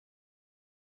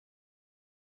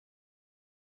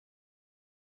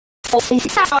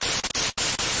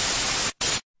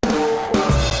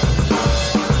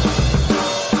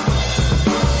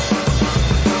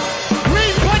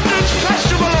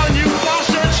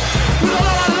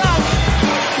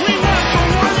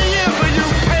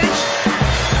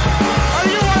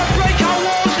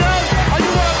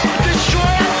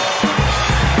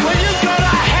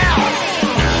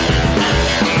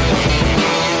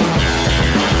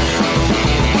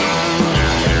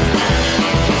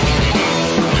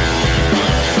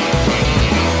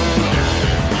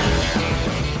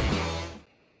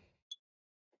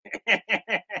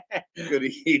Good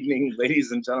evening,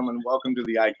 ladies and gentlemen. Welcome to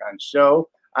the Icon Show.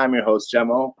 I'm your host,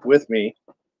 Jemo. With me.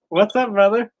 What's up,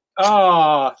 brother?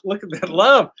 Oh, look at that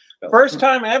love. First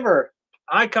time ever.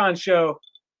 Icon Show.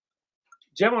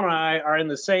 Jemo and I are in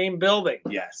the same building.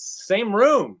 Yes. Same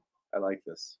room. I like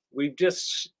this. We've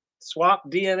just swapped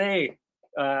DNA.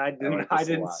 I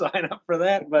didn't sign up for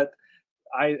that, but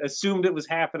I assumed it was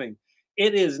happening.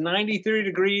 It is 93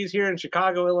 degrees here in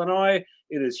Chicago, Illinois.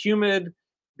 It is humid.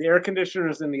 The air conditioner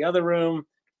is in the other room,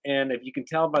 and if you can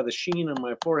tell by the sheen on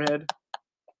my forehead,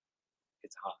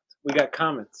 it's hot. We got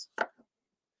comments.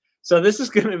 So this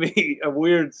is going to be a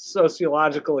weird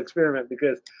sociological experiment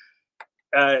because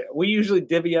we usually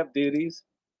divvy up duties.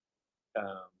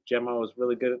 Jemo was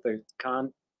really good at the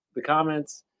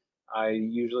comments. I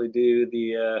usually do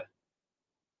the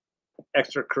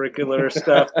extracurricular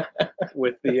stuff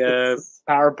with the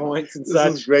PowerPoints and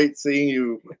such. This is great seeing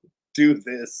you do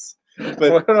this.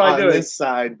 But on this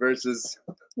side versus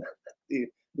the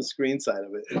screen side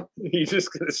of it. You're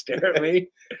just going to stare at me?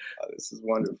 Oh, this is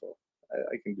wonderful.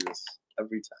 I can do this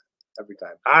every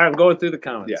time. I'm going through the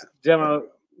comments. Yeah. Jemo,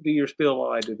 do your spiel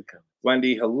while I do the comments.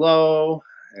 Wendy, hello.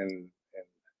 And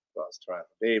Ross Toronto.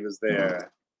 Dave is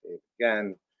there. Dave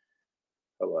again.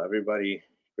 Hello, everybody.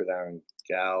 Good Aaron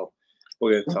Gal.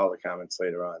 We'll get to all the comments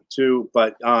later on, too.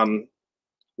 But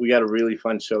we got a really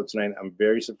fun show tonight. I'm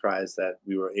very surprised that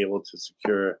we were able to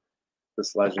secure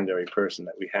this legendary person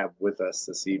that we have with us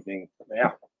this evening.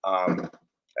 Yeah.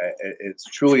 It's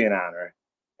truly an honor.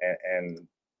 And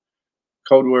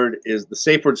code word is the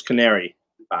safe word's canary,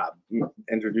 Bob.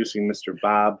 Introducing Mr.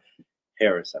 Bob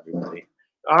Harris, everybody.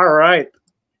 All right.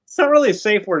 It's not really a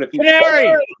safe word if you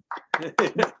canary.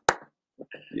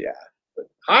 Yeah.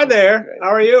 Hi there. How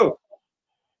are you?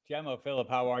 Jemo, Philip,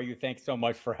 how are you? Thanks so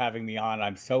much for having me on.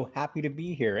 I'm so happy to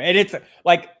be here. And it's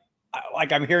like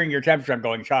I'm hearing your temperature. I'm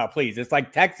going, child, please. It's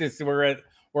like Texas. We're at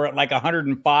like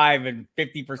 105 and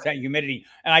 50% humidity.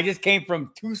 And I just came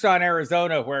from Tucson,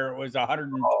 Arizona, where it was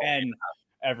 110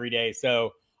 every day.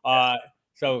 So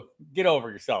get over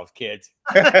yourselves, kids.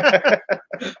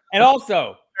 And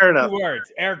also, fair enough. 2 words,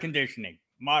 air conditioning.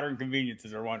 Modern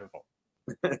conveniences are wonderful.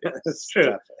 It's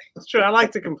true. It's true. I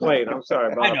like to complain. I'm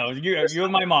sorry, Bob. I know. You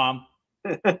and my mom.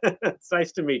 It's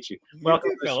nice to meet you.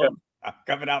 Welcome to the show. I'm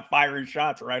coming out firing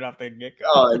shots right off the get-go.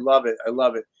 Oh, I love it. I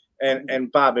love it.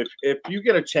 And Bob, if you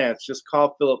get a chance, just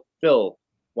call Phil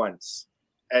once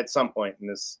at some point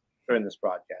during this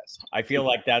broadcast. I feel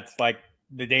like that's like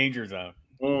the danger zone.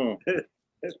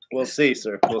 We'll see,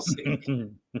 sir. We'll see.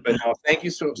 But no, thank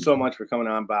you so much for coming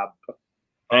on, Bob.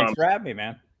 Thanks for having me,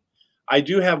 man. I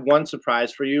do have one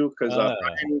surprise for you because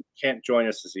Brian can't join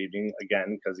us this evening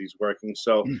again because he's working.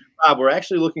 So, Bob, we're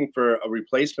actually looking for a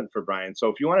replacement for Brian. So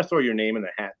if you want to throw your name in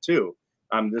the hat too,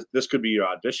 this could be your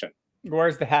audition.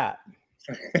 Where's the hat?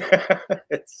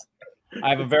 I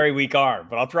have a very weak arm,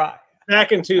 but I'll try.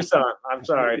 Back in Tucson. I'm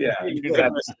sorry. Yeah.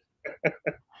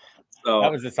 So,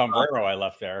 that was the sombrero I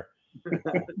left there.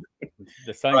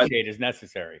 The sunshade is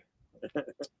necessary.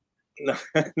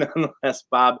 Nonetheless,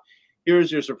 Bob,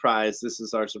 here's your surprise. This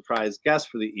is our surprise guest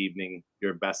for the evening,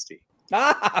 your bestie.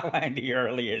 Wendy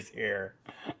Early is here.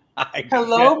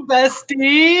 Hello,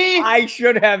 bestie. I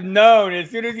should have known.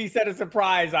 As soon as he said a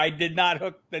surprise, I did not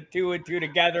hook the 2 and 2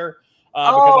 together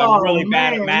because I'm really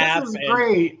bad at math. This is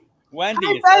great.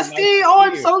 Wendy, hi, bestie.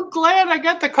 I'm so glad I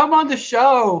got to come on the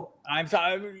show. I'm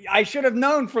sorry. I should have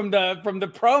known from the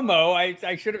promo.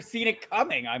 I should have seen it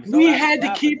coming. We had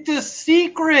to keep this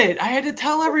secret. I had to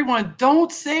tell everyone,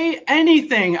 don't say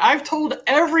anything. I've told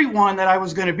everyone that I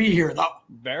was going to be here, though.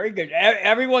 Very good.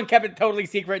 Everyone kept it totally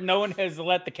secret. No one has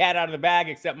let the cat out of the bag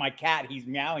except my cat. He's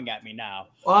meowing at me now.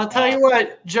 Well, I'll tell you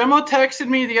what. Jemo texted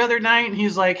me the other night, and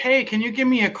he's like, hey, can you give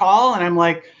me a call? And I'm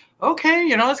like, okay,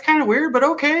 it's kind of weird, but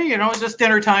okay, it's just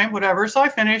dinner time, whatever. So I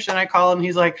finished and I call him.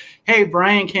 He's like, hey,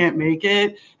 Brian can't make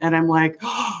it. And I'm like,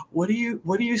 oh, what are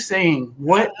you saying?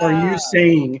 What are you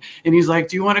saying? And he's like,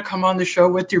 do you want to come on the show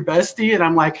with your bestie? And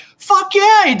I'm like, fuck yeah,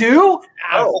 I do.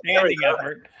 Outstanding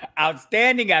effort.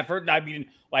 Outstanding effort. I mean,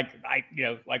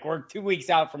 like we're 2 weeks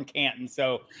out from Canton,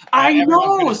 so I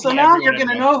know. So now you're going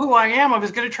to know who I am. I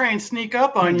was going to try and sneak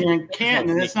up on you in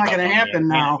Canton, and it's not going to happen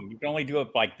now. You can only do it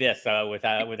like this with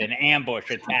an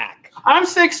ambush attack. I'm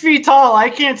 6 feet tall. I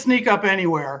can't sneak up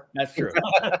anywhere. That's true.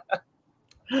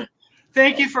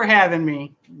 Thank you for having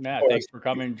me. Yeah, thanks for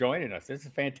coming and joining us. This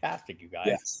is fantastic, you guys.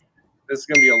 Yes. This is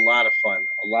going to be a lot of fun.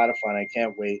 A lot of fun. I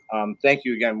can't wait. Thank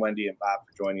you again, Wendy and Bob,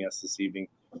 for joining us this evening.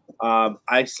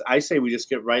 I say we just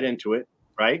get right into it,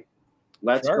 right?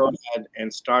 Let's go ahead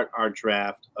and start our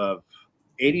draft of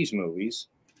 80s movies.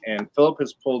 And Philip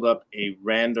has pulled up a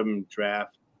random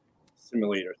draft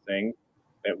simulator thing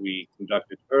that we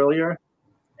conducted earlier.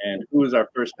 And who is our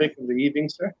first pick of the evening,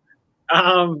 sir?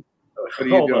 What are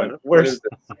you doing? What is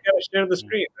this? You gotta share the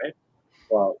screen, right?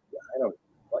 Well, I don't know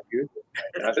what you're doing.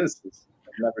 I've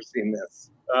never seen this.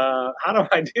 How do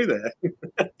I do that?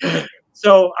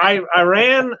 So I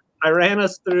ran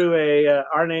us through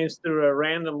our names through a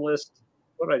random list.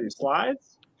 What do I do?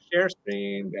 Slides? Share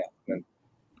screen? Yeah.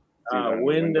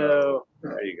 Window.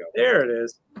 There you go. There it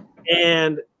is.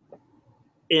 And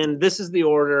this is the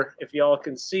order. If y'all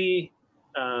can see,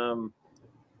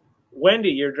 Wendy,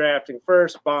 you're drafting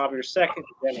first. Bob, you're second.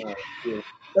 Then you're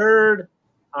third.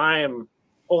 I am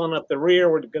pulling up the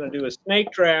rear. We're going to do a snake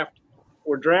draft.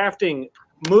 We're drafting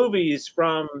movies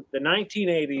from the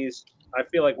 1980s. I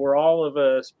feel like we're all of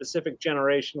a specific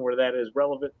generation where that is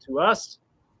relevant to us.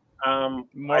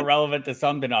 More relevant to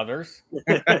some than others.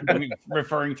 I mean,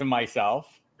 referring to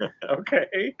myself.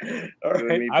 Okay. All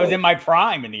right. I was in my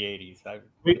prime in the 80s.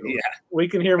 We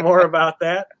can hear more about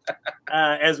that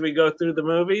as we go through the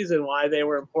movies and why they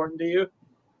were important to you.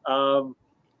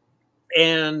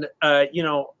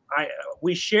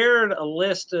 We shared a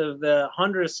list of the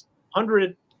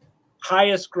 100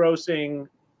 highest grossing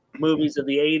movies of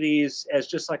the 80s as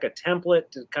just like a template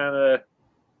to kind of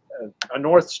a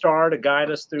North Star to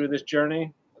guide us through this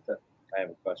journey. I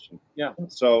have a question. Yeah.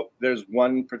 So there's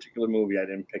one particular movie I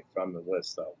didn't pick from the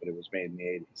list, though, but it was made in the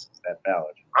 80s. Is that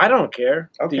valid? I don't care.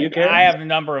 Okay. Do you care? I have a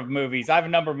number of movies. I have a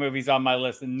number of movies on my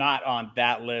list and not on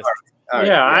that list. All right.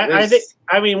 Yeah, I think.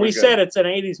 I mean, we good. said it's an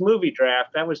 80s movie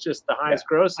draft. That was just the highest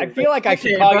grossing. I feel like I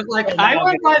should Okay, call but you. like I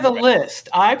went by the list.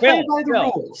 I played by the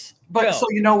Phil. rules. But Phil. so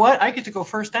you know what? I get to go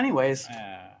first anyways.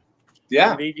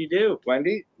 Yeah. Indeed, you do.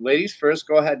 Wendy, ladies first,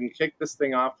 go ahead and kick this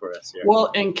thing off for us here. Well,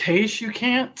 in case you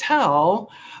can't tell,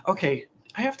 okay,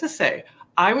 I have to say,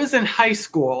 I was in high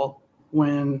school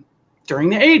during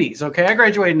the 80s, okay? I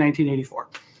graduated in 1984.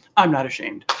 I'm not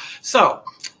ashamed. So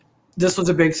this was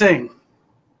a big thing.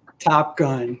 Top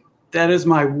Gun. That is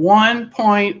my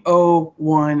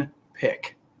 1.01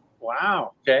 pick.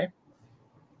 Wow. Okay.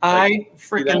 I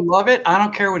freaking love it. I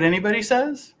don't care what anybody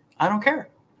says. I don't care.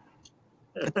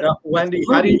 Now, Wendy,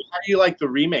 how do you like the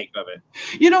remake of it?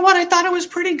 You know what? I thought it was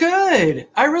pretty good.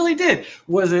 I really did.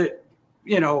 Was it,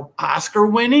 Oscar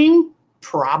winning?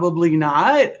 Probably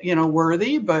not,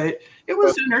 worthy, but it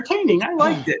was entertaining. I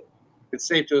liked it. It's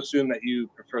safe to assume that you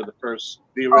prefer the original.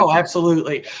 Oh,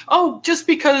 absolutely. Oh, just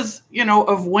because,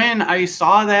 of when I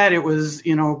saw that, it was,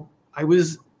 I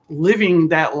was living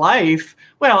that life.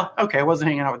 Well, okay, I wasn't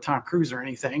hanging out with Tom Cruise or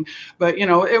anything, but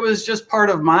it was just part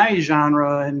of my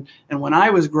genre and when I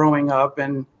was growing up,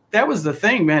 and that was the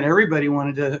thing, man. Everybody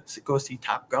wanted to go see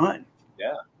Top Gun.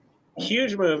 Yeah.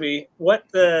 Huge movie.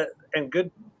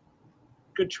 Good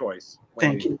choice.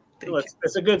 Thank you.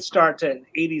 It's a good start to an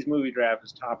 80s movie draft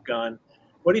is Top Gun.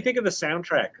 What do you think of the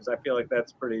soundtrack? Because I feel like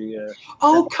that's pretty.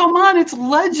 Oh, come on. It's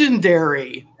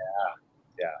legendary.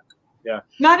 Yeah.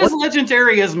 Not as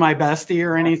legendary as my bestie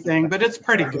or anything, but it's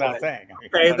pretty good. Okay,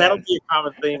 that'll be a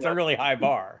common theme. It's a really high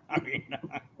bar. I mean,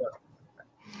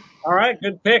 all right,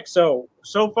 good pick. So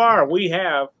far we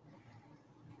have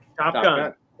Top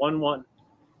Gun 1-1,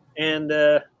 and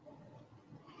oh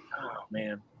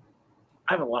man,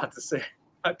 I have a lot to say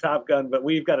about Top Gun, but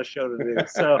we've got a show to do.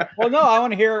 So well, no, I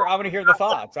want to hear the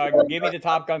thoughts. Give me the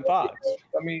Top Gun thoughts.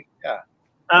 I mean, yeah.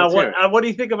 What do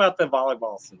you think about the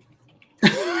volleyball scene?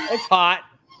 It's hot.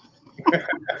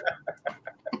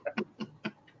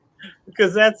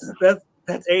 Because that's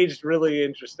aged really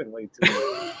interestingly to me.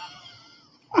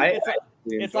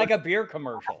 It's like a beer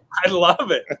commercial. I love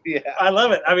it. Yeah. I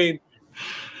love it. I mean,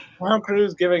 Tom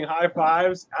Cruise giving high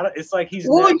fives. It's like he's.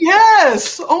 Oh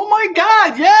yes! Oh my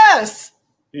God! Yes.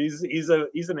 He's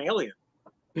an alien.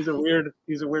 He's a weird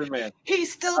man. He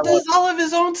still does all of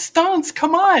his own stunts.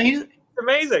 Come on, he's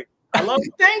amazing. I love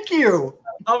him. Thank you.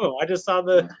 I love him. I just saw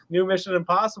the new Mission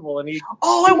Impossible, and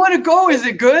Oh, I want to go. Is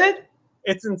it good?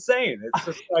 It's insane. It's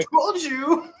just like I told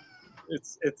you.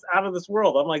 It's out of this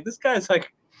world. I'm like, this guy's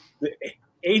like the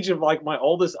age of like my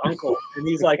oldest uncle, and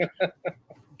he's like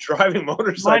driving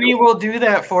motorcycles. Money will do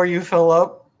that for you,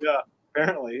 Philip. Yeah,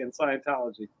 apparently in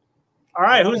Scientology. All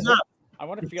right, who's up? I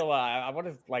want to feel. I want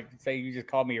to like say you just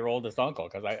called me your oldest uncle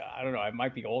because I don't know. I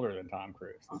might be older than Tom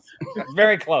Cruise. It's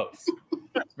very close.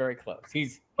 It's very close. He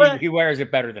wears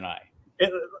it better than I.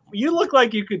 You look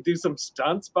like you could do some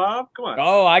stunts, Bob. Come on.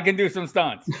 Oh, I can do some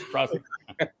stunts. Trust me.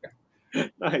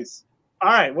 Nice. All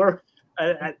right, where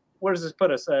does this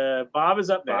put us? Bob is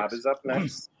up next. Bob is up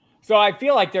next. So I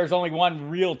feel like there's only one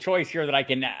real choice here that I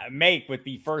can make with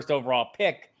the first overall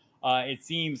pick. It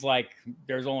seems like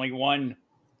there's only one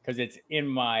because it's in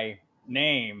my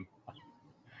name.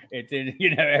 It's in,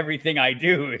 everything I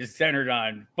do is centered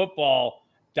on football,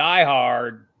 Die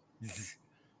Hard.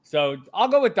 So I'll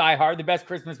go with Die Hard, the best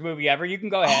Christmas movie ever. You can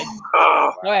go ahead.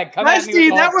 Go ahead. Come at me.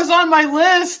 That was on my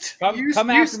list. You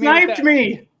sniped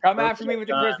me. Come after me with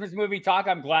the Christmas movie talk.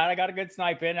 I'm glad I got a good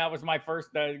snipe in. That was my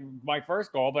first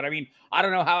goal. But I mean, I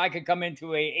don't know how I could come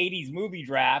into a 80s movie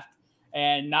draft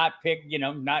and not pick,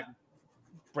 not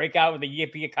break out with a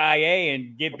yippee-ki-yay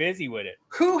and get busy with it.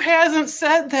 Who hasn't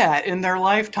said that in their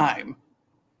lifetime?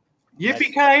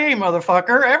 Yippee-ki-yay,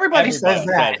 motherfucker. Everybody says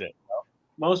that. Says it.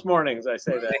 Most mornings I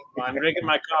say that. I'm drinking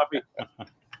my coffee.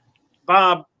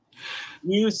 Bob,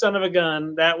 you son of a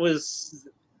gun. That was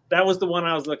the one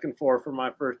I was looking for my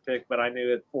first pick, but I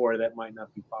knew at 4 that might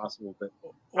not be possible. But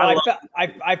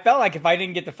I felt like if I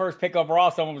didn't get the first pick overall,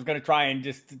 someone was going to try and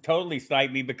just totally snipe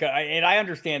me and I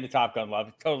understand the Top Gun love.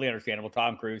 It's totally understandable.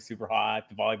 Tom Cruise, super hot,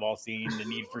 the volleyball scene, the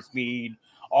Need for Speed,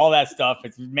 all that stuff.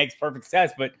 It makes perfect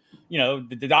sense. But,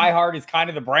 the Die Hard is kind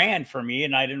of the brand for me,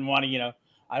 and I didn't want to,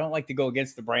 I don't like to go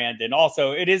against the brand. And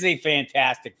also, it is a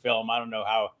fantastic film. I don't know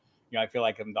how, I feel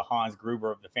like I'm the Hans Gruber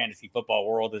of the fantasy football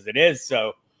world as it is.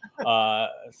 So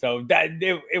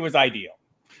that it was ideal.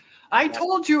 I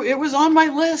told you it was on my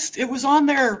list. It was on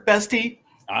there, bestie.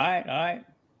 All right.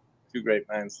 Two great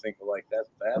minds think alike.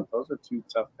 Those are two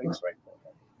tough picks right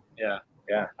there.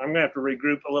 Yeah. I'm going to have to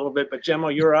regroup a little bit, but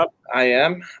Jemo, you're up. I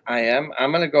am.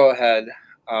 I'm going to go ahead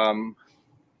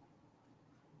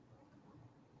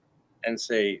and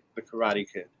say The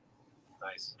Karate Kid.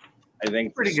 Nice. I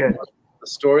think pretty good. The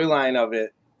storyline of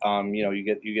it,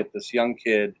 you get this young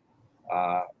kid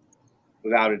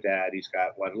without a dad. He's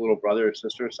got a little brother or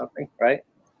sister or something, right?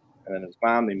 And then his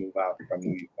mom, they move out from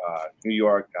New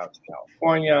York out to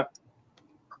California,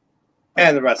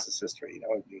 and the rest is history.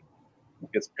 He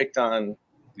gets picked on.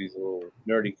 He's a little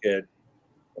nerdy kid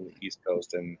from the East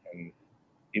Coast, and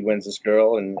he wins this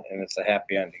girl, and it's a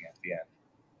happy ending at the end.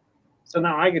 So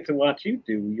now I get to watch you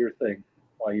do your thing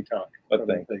while you talk. What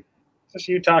thing? Just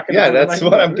you talking. Yeah, that's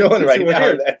what I'm doing right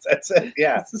now. That's it.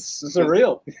 Yeah, this is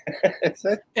surreal. That's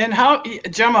it. And how,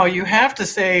 Jemo, you have to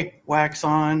say wax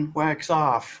on, wax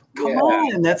off. Come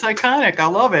on, that's iconic. I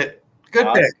love it. Good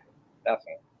pick.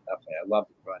 Definitely. I love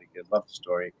the Karate Kid. Love the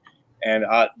story, and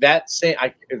the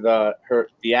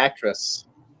actress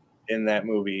in that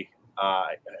movie,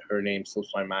 her name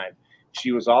slips my mind.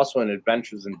 She was also in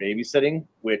Adventures in Babysitting,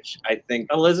 which I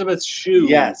think Elizabeth Shue.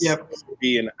 Yes, yep, would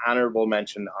be an honorable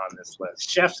mention on this list.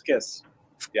 Chef's kiss.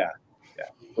 Yeah,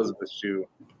 Elizabeth Shue.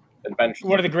 Adventures.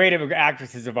 One of the great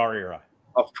actresses of our era.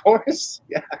 Of course,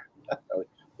 yeah. Definitely.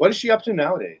 What is she up to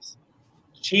nowadays?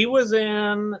 She was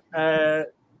in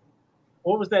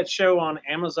what was that show on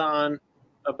Amazon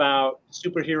about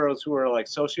superheroes who are like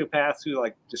sociopaths who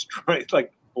like destroy,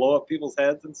 like blow up people's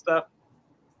heads and stuff?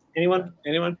 Anyone?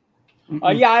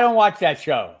 Yeah, I don't watch that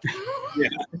show. Yeah,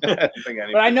 but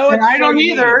I know and I don't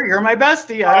either. You're my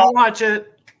bestie. I don't watch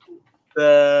it.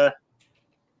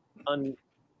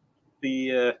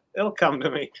 It'll come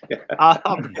to me.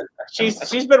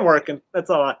 She's been working. That's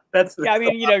all. I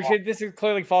mean, this is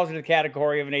clearly falls into the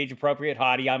category of an age appropriate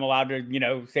hottie. I'm allowed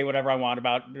to, say whatever I want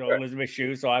about Elizabeth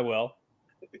Shue, so I will.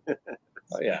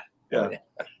 Oh yeah.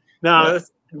 Now,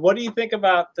 what do you think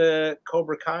about the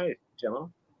Cobra Kai, Jemo?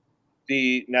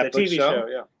 The Netflix TV show,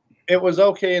 yeah. It was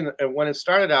okay, and when it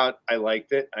started out, I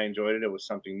liked it. I enjoyed it. It was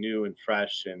something new and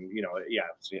fresh, and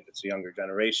it's a younger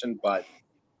generation. But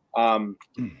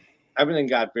everything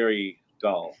got very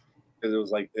dull because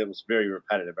it was very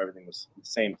repetitive. Everything was the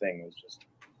same thing. It was just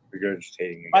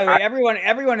regurgitating. By the way,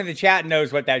 everyone in the chat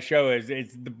knows what that show is.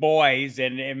 It's The Boys,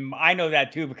 and I know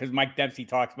that too because Mike Dempsey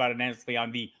talks about it endlessly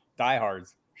on the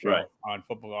Diehards show on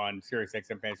football on Sirius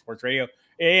XM Sports Radio,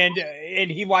 and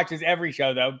he watches every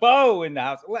show though. Bo in the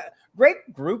house, great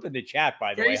group in the chat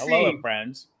by the way. Hello,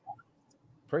 friends.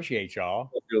 Appreciate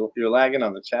y'all. You're lagging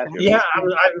on the chat here. Yeah,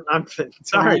 I'm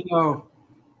sorry.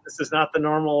 This is not the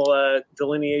normal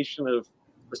delineation of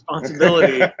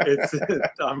responsibility.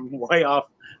 I'm way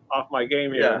off my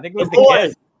game here. Yeah, I think it was the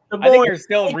kiss. I think you're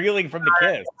still reeling from the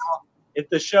kiss. if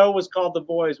the show was called The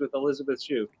Boys with Elizabeth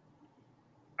Shue.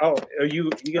 Oh, are you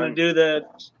gonna do the?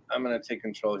 I'm gonna take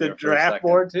control the here. Draft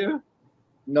board too.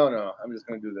 No. I'm just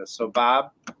gonna do this. So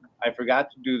Bob, I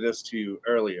forgot to do this to you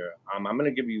earlier. I'm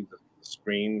gonna give you the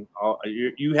screen.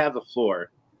 You have the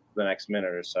floor for the next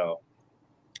minute or so.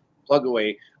 Plug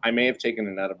away. I may have taken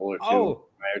an edible or two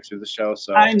prior to the show.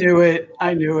 So I knew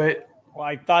it. Well,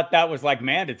 I thought that was like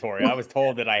mandatory. I was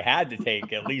told that I had to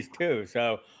take at least 2.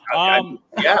 So,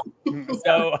 yeah.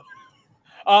 So,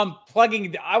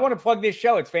 plugging. I want to plug this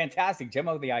show. It's fantastic.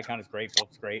 Jemo the Icon is great.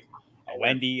 Philip's great.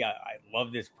 Wendy, I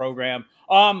love this program.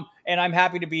 And I'm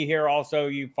happy to be here. Also,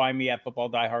 you find me at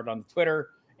Football Diehard on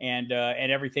Twitter, and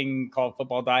everything called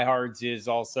Football Diehards is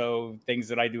also things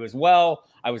that I do as well.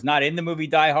 I was not in the movie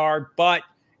Die Hard, but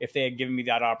if they had given me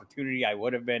that opportunity, I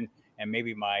would have been. And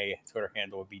maybe my Twitter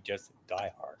handle would be just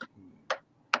Die Hard.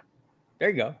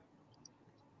 There you go.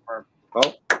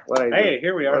 Oh, what I do? Hey,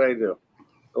 here we are. What I do?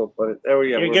 Oh, put it there. We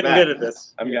are. You're We're getting back. good at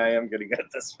this. I am getting good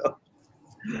at this, Phil.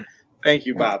 Thank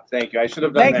you, Bob. Thank you. I should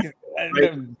have done that right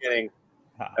at the beginning.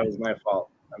 That was my fault.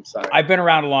 I'm sorry. I've been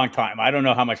around a long time. I don't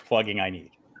know how much plugging I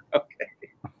need.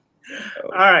 Okay.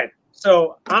 All right.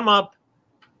 So I'm up.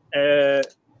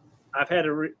 I've had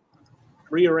to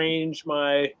rearrange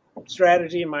my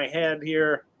strategy in my head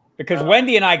here. Because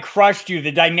Wendy and I crushed you.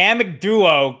 The dynamic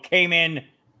duo came in.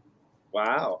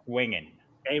 Wow. Winging.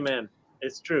 Amen.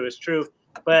 It's true. It's true.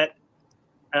 But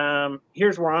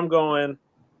here's where I'm going.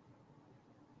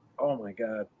 Oh, my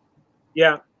God.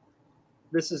 Yeah.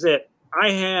 This is it.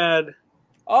 I had.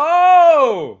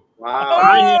 Oh.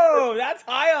 Wow. Oh, that's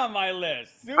high on my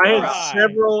list. Super I had high.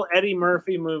 several Eddie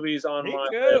Murphy movies on Me my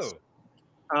too. list.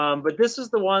 But this is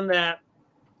the one that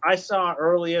I saw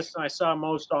earliest and I saw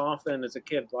most often as a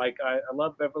kid. Like, I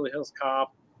love Beverly Hills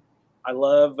Cop. I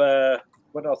love,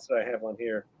 what else did I have on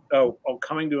here? Oh,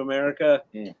 Coming to America.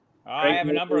 I have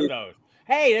a number of those.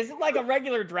 Hey, this is like a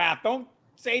regular draft. Don't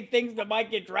say things that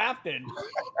might get drafted.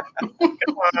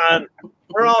 Come on.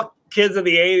 We're all kids of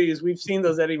the 80s. We've seen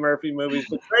those Eddie Murphy movies.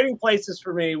 But Trading Places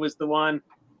for me was the one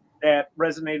that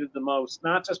resonated the most,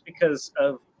 not just because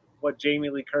of what Jamie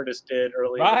Lee Curtis did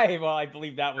earlier. Right. Well, I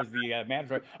believe that was the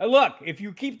mandatory. Look, if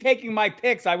you keep taking my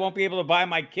picks, I won't be able to buy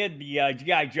my kid the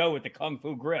G.I. Joe with the Kung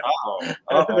Fu grip.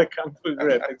 The Kung Fu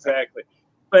grip, exactly.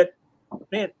 But,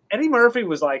 man, Eddie Murphy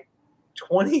was like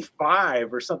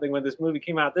 25 or something when this movie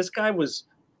came out. This guy was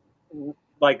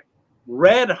like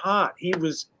red hot. He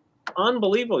was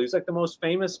unbelievable. He's like the most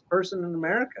famous person in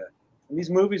America. And these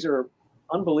movies are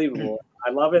unbelievable.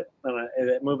 I love it. And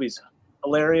that movie's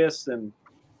hilarious. And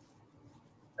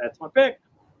that's my pick.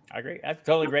 I agree. That's a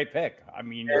totally great pick. I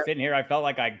mean, you're sitting here, I felt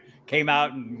like I came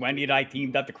out and Wendy and I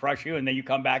teamed up to crush you, and then you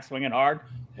come back swinging hard.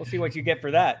 We'll see what you get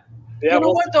for that. Yeah, you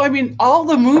know what, though? I mean, all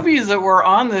the movies that were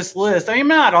on this list, I mean,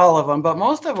 not all of them, but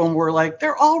most of them were like,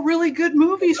 they're all really good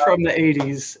movies from the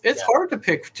 80s. It's hard to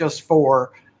pick just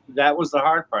 4. That was the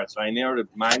hard part. So I narrowed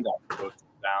mine down, wrote them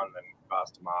down, then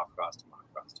crossed them off.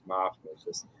 It was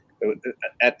just,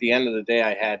 at the end of the day,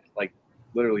 I had like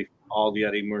literally all the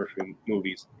Eddie Murphy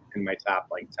movies in my top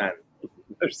like 10.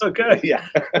 They're so good. Yeah.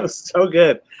 It was so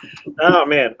good. Oh,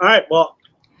 man. All right. Well,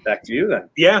 back to you then.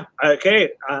 Yeah.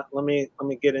 Okay. Let me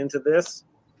get into this.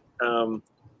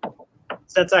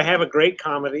 Since I have a great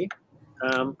comedy,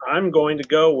 I'm going to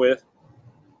go with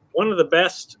one of the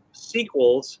best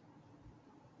sequels.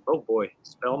 Oh boy,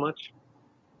 spell much?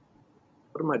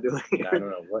 What am I doing here? I don't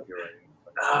know what you're writing.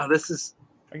 Oh, this is.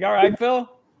 Are you all right, Phil?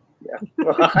 Yeah.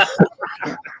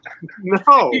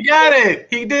 No. He got it.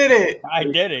 He did it. I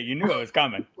did it. You knew it was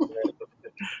coming.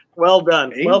 Well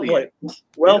done. Alien. Well played.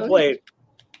 Well Really? played.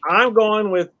 I'm going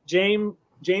with James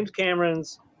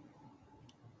Cameron's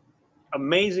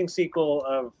amazing sequel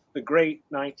of the great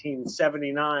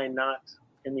 1979, not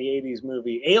in the 80s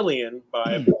movie, Alien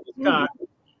by Ridley Scott.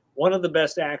 One of the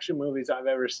best action movies I've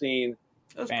ever seen.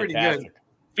 That's pretty Fantastic. good.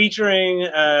 Featuring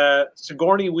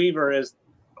Sigourney Weaver as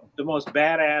the most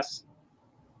badass,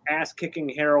 ass-kicking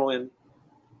heroine.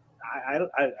 I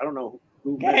don't know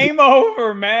who. Game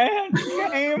over, man.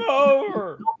 Game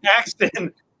over.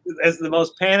 Paxton as the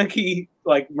most panicky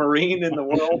like Marine in the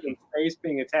world in space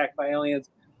being attacked by aliens.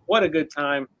 What a good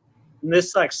time. And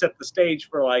this like set the stage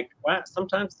for like, wow,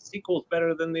 sometimes the sequel is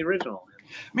better than the original.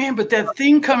 Man, but that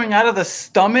thing coming out of the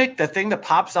stomach, the thing that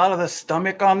pops out of the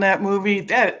stomach on that movie,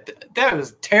 that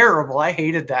was terrible. I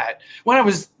hated that. When I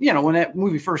was, when that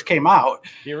movie first came out.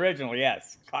 The original,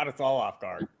 yes. Caught us all off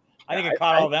guard. I think it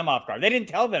caught all them off guard. They didn't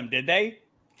tell them, did they?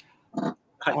 When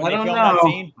I they don't filmed know. that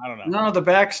scene? I don't know. I don't know the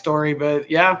backstory, but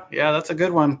yeah, that's a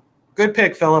good one. Good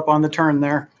pick, Philip, on the turn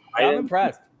there. I'm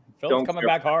impressed. Phil's don't coming care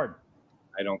back hard.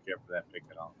 I don't care for that pick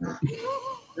at all.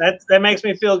 That makes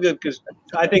me feel good because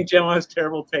I think Jemo has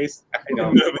terrible taste in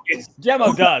movies.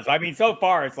 Jemo does. I mean, so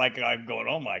far it's like I'm going,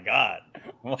 oh my god.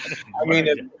 I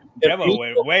mean, Jemo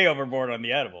went way overboard on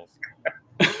the edibles.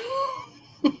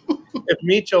 If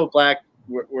Micho Black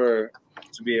were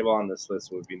to be able on this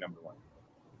list, it would be number 1.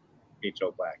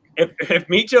 Micho Black. If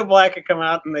Micho Black had come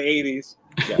out in the 80s,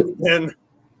 Yeah. then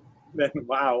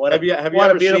wow, what Have you what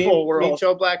ever a beautiful seen world.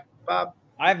 Micho Black, Bob?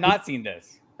 I have not seen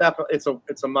this. Definitely,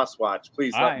 it's a must watch.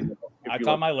 Please All let right. me know if It's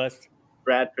you on my list.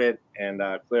 Brad Pitt and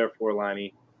Claire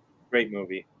Forlani. Great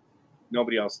movie.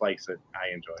 Nobody else likes it.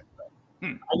 I enjoy it. Though.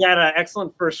 I got an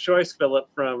excellent first choice, Philip,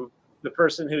 from the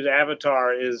person whose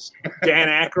avatar is Dan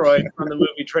Aykroyd from the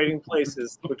movie Trading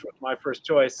Places, which was my first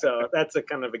choice. So that's a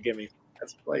kind of a gimme.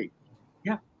 That's Blake.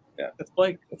 That's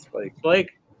Blake. That's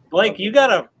Blake. Blake, you got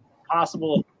a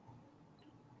possible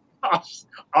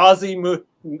Aussie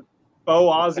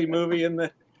movie in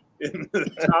the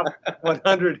top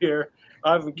 100 here.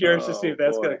 I'm curious to see if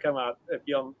that's going to come out. If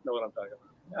y'all know what I'm talking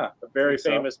about. Yeah, A very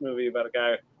famous movie about a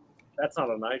guy. That's not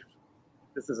a knife.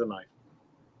 This is a knife.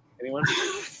 Anyone?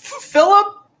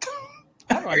 Philip,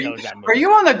 How do I know that movie? are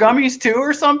you on the gummies too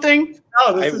or something?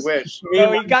 No, I this is wish.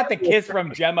 No, he got the kiss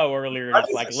from Jemo earlier. And I'm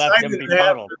it's like just left him excited to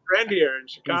have befuddled. a friend here in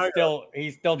Chicago.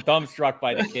 He's still dumbstruck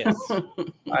by the kiss.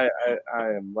 I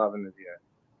am loving it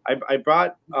here. I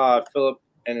brought Philip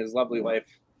and his lovely wife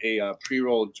a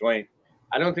pre-rolled joint.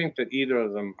 I don't think that either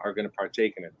of them are going to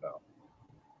partake in it though.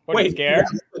 What, are you scared?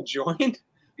 A joint?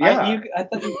 Yeah. I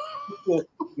thought you,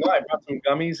 No, I brought some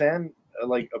gummies and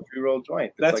like a pre-rolled joint.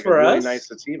 It's That's like for a really us? nice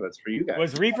sativa. It's for you guys.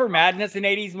 Was Reefer Madness an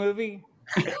 80s movie?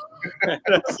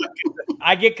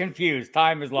 I get confused.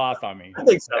 Time is lost on me. I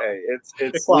think so. Hey, it's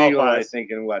It legal, I qualifies.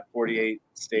 think, in what, 48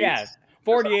 states? Yeah,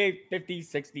 48, 50,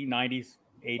 60, 90s,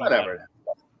 80s. Whatever.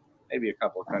 Maybe a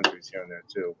couple of countries here and there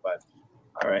too. But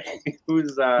all right,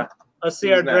 who's Let's see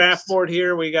Who's our draft next? board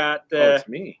here. We got it's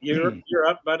me. you're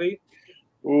up, buddy.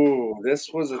 Ooh, this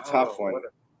was a tough one. what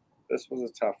This was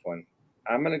a tough one.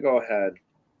 I'm gonna go ahead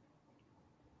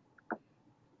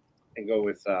and go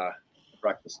with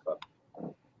Breakfast Club.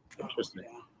 Interesting.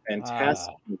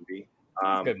 Fantastic movie.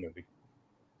 Good movie.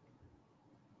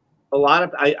 A lot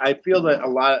of I feel that a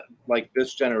lot of, like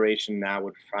this generation now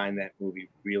would find that movie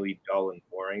really dull and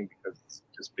boring because it's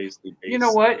just basically based. You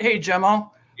know what? Hey, Jemo.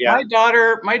 Yeah.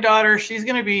 My daughter, she's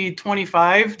going to be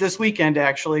 25 this weekend.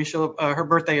 Actually, her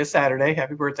birthday is Saturday.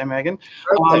 Happy birthday, Megan.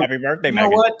 Happy birthday, You know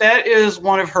Megan. what? That is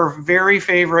one of her very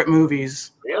favorite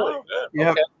movies. Really?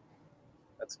 Yep. Okay.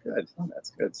 That's good. That's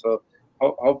good. So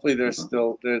hopefully there's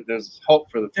still there's hope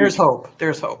for the future. There's hope.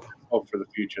 There's hope. Hope for the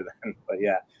future then. But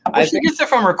yeah, Well, she gets it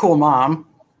from her cool mom.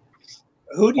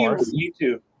 Who do you course. need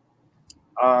to?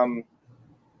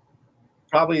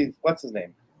 Probably what's his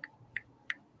name?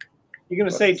 You're gonna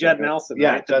say Judd Nelson,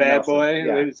 Yeah, right? The Judd bad Nelson. boy.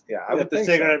 Yeah, who's yeah, I got would the think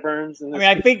so. cigarette burns. And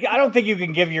I mean, I don't think you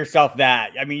can give yourself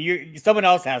that. I mean, someone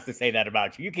else has to say that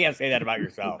about you. You can't say that about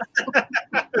yourself.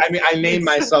 I mean, I named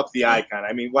myself the icon.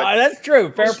 I mean, what? That's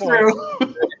true. Fair That's point.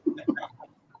 true.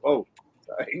 Oh,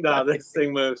 sorry. no, this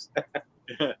thing moves.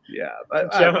 Yeah,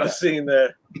 but Jemo's seeing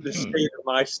the state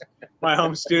of my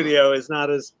home studio is not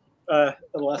as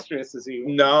illustrious as you.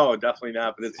 no, definitely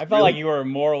not. But it's. I felt like you were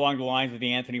more along the lines of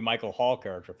the Anthony Michael Hall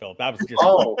character, Philip. That was just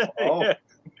Oh,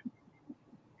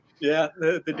 Yeah,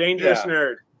 the dangerous Yeah.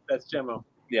 nerd. That's Jemo.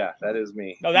 yeah, that is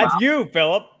me. no, that's you,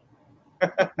 Philip.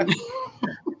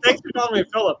 Thanks for calling me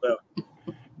Philip, though.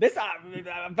 This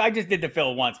I just did the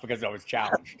Phil once because I was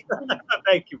challenged.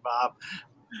 Thank you, Bob.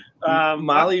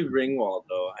 Molly Ringwald,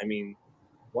 though. I mean,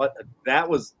 what that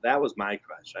was my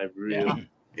crush. I really,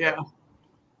 Yeah.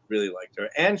 really liked her,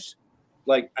 and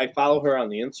like I follow her on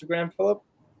the Instagram. Philip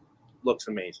looks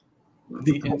amazing.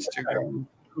 The Instagram.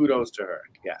 Kudos to her.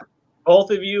 Yeah.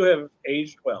 Both of you have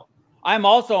aged well. I'm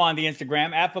also on the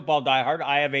Instagram at Football Diehard.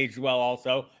 I have aged well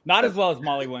also. Not as well as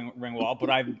Molly Ringwald, but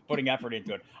I'm putting effort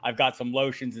into it. I've got some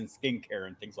lotions and skincare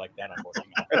and things like that I'm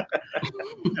working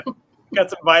on. Got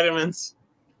some vitamins.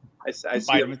 I see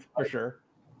Vitamins it for sure.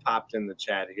 popped in the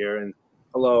chat here, and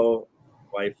hello,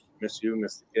 wife. Miss you,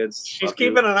 miss the kids. She's Love you.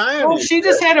 keeping an eye on Oh, you. she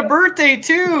just had a birthday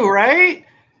too, right?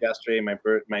 Yesterday,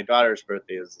 my daughter's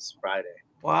birthday is this Friday.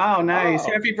 Wow, nice.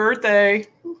 Wow. Happy birthday.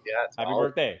 Yeah, it's Happy all-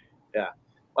 birthday.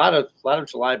 A lot of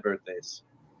July birthdays.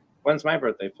 When's my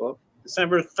birthday, Philip?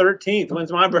 December 13th.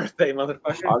 When's my birthday,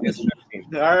 motherfucker? August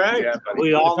 15th. All right. Yeah, buddy.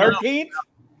 We all know. 13th?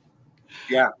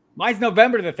 Yeah. Mine's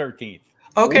November the 13th.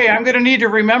 Okay, I'm going to need to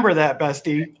remember that,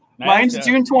 bestie. Mine's Nice,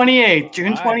 June 28th. June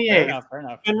all right, fair 28th. enough, fair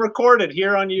enough. Been recorded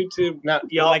here on YouTube. Now,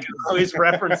 Y'all Like- can always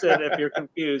reference it if you're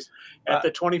confused at the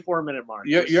 24-minute mark.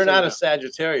 you're Just not so a you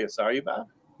Sagittarius, are you, Bob?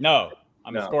 No,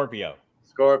 I'm a No. Scorpio.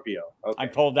 Scorpio. Okay. I'm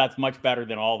told that's much better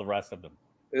than all the rest of them.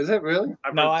 Is it really?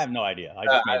 No, I have no idea. I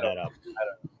just made that up.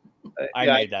 I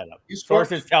made that up.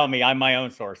 Sources tell me. I'm my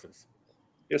own sources.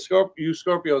 You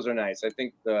Scorpios are nice. I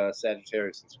think the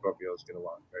Sagittarius and Scorpios get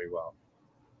along very well.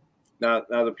 Now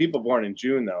the people born in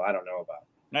June, though, I don't know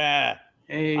about.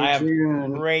 Hey, I have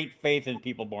June. great faith in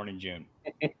people born in June.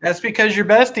 That's because your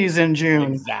bestie's in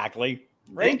June. Exactly.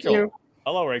 Thank Rachel. you.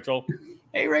 Hello, Rachel.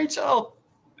 Hey, Rachel.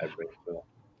 Hi, Rachel.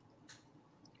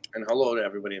 And hello to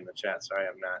everybody in the chat. Sorry,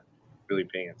 I'm not really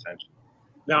paying attention.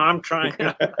 No, I'm trying.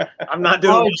 I'm not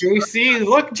doing. Oh, JC.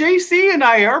 Look, JC and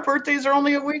I, our birthdays are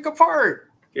only a week apart.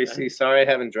 JC, sorry I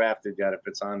haven't drafted yet. If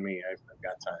it's on me, I've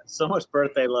got time. So much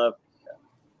birthday love. Yeah.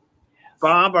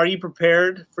 Bob, are you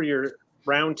prepared for your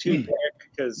round 2 pick?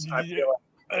 Because I feel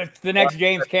like the next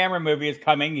James Cameron movie is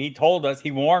coming. He told us,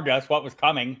 he warned us what was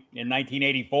coming in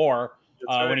 1984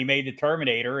 when he made The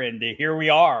Terminator. And here we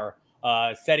are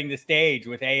setting the stage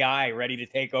with AI ready to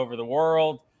take over the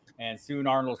world. And soon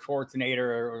Arnold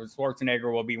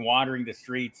Schwarzenegger will be wandering the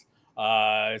streets,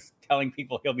 telling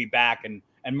people he'll be back and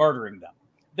murdering them.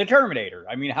 The Terminator.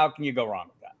 I mean, how can you go wrong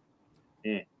with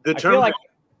that? the Terminator.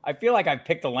 I feel like I've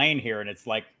picked a lane here, and it's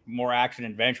like more action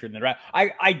adventure than the rest.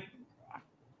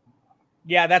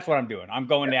 Yeah, that's what I'm doing. I'm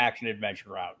going the action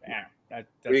adventure route. Yeah, that's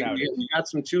how it is. You got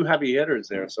some 2 heavy hitters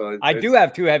there. So I do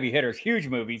have 2 heavy hitters, huge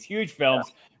movies, huge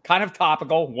films, kind of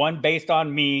topical. One based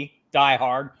on me, Die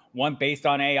Hard. One based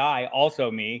on AI,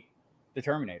 also me, The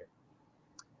Terminator.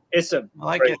 It's I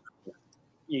like it.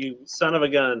 You son of a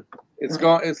gun.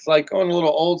 It's like going a little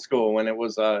old school when it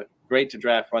was great to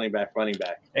draft running back.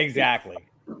 Exactly.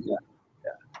 Yeah.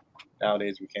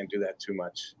 Nowadays we can't do that too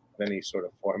much in any sort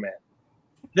of format.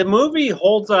 The movie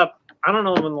holds up. I don't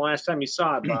know when the last time you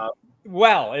saw it, Bob.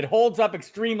 Well, it holds up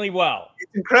extremely well.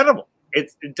 It's incredible.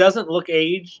 It doesn't look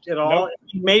aged at all. Nope.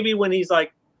 Maybe when he's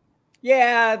like,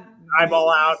 yeah,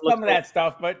 eyeball out, some of that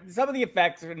stuff, but some of the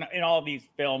effects in all these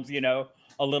films, a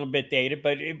little bit dated,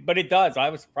 but it does. I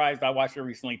was surprised. I watched it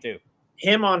recently too.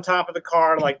 Him on top of the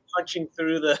car, like punching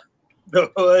through the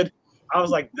hood. I was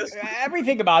like, this.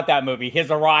 Everything about that movie,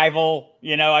 his arrival,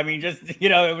 I mean, just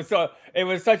it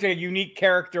was such a unique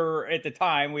character at the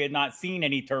time. We had not seen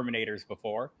any Terminators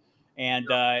before, and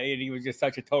he was just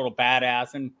such a total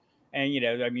badass. And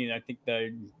I mean, I think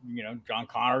John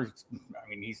Connor's. I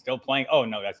mean, he's still playing. Oh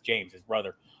no, that's James, his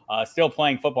brother. Still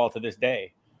playing football to this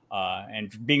day,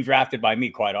 and being drafted by me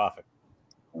quite often.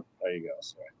 There you go.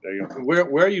 Sorry. There you go.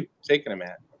 Where are you taking him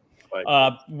at?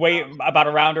 Like, way about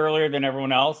a round earlier than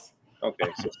everyone else.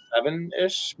 Okay, so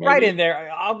 7-ish. Maybe? Right in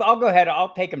there. I'll go ahead.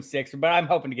 I'll take him 6, but I'm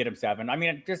hoping to get him 7. I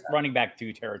mean, just running back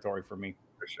 2 territory for me.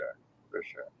 For sure.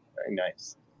 Very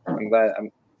nice. I'm glad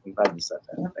you said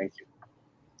that. Thank you.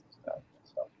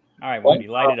 All right, Wendy,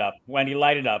 light it up. Wendy,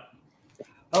 light it up.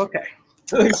 Okay.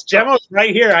 Jemo's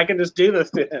right here. I can just do this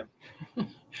to him.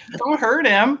 Don't hurt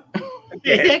him.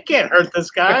 Yeah, I can't hurt this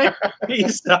guy.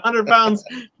 He's 100 pounds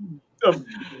of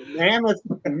man with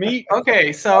meat.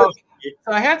 Okay, so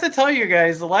I have to tell you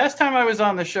guys, the last time I was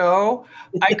on the show,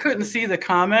 I couldn't see the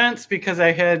comments because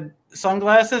I had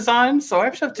sunglasses on. So I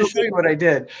have to show you what I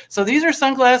did. So these are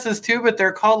sunglasses too, but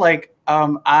they're called like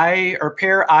eye or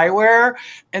pair eyewear,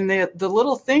 and the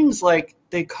little things like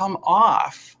they come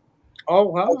off. Oh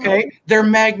wow. Okay, they're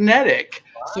magnetic.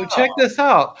 Wow. So check this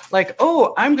out. Like,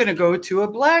 oh, I'm going to go to a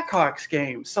Blackhawks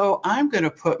game, so I'm going to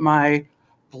put my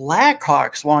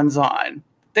Blackhawks ones on.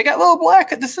 They got little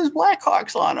this is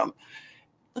Blackhawks on them.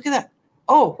 Look at that.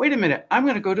 Oh, wait a minute. I'm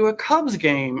going to go to a Cubs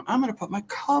game. I'm going to put my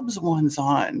Cubs ones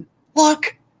on.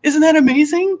 Look, isn't that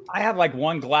amazing? I have like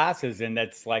one glasses, and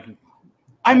that's like.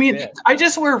 I mean, I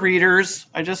just wear readers.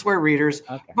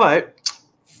 Okay. But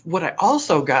what I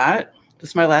also got, this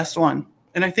is my last one,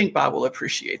 and I think Bob will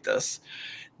appreciate this.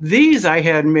 These I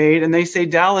had made, and they say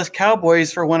Dallas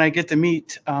Cowboys for when I get to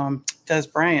meet Des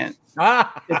Bryant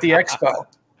at the expo.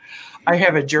 I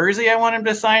have a jersey I want him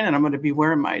to sign, and I'm going to be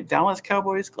wearing my Dallas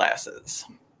Cowboys glasses.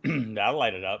 That'll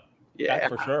light it up. Yeah,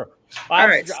 that's for sure. All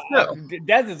right, so.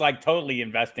 Des is like totally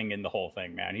investing in the whole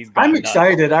thing, man. I'm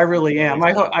excited. I really am.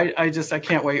 I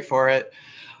can't wait for it.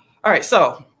 All right,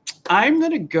 so I'm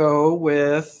going to go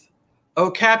with "Oh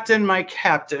Captain, My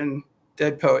Captain,"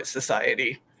 Dead Poets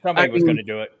Society. Somebody was going to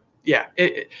do it. Yeah,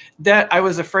 that I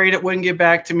was afraid it wouldn't get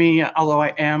back to me, although I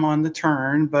am on the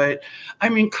turn. But I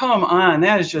mean, come on,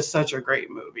 that is just such a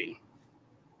great movie.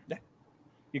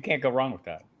 You can't go wrong with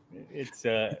that. It's.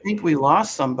 I think we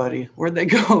lost somebody. Where'd they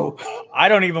go? I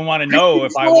don't even want to know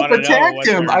if I want to know what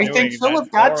him. I think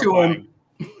Philip got to him.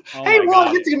 Oh hey, well,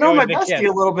 I get to know my bestie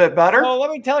a little bit better. Well,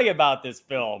 let me tell you about this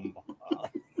film.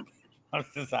 I was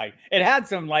just like, it had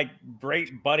some like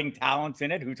great budding talents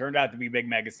in it who turned out to be big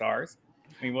megastars.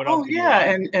 I mean, what else? Oh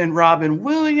yeah, and Robin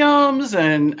Williams,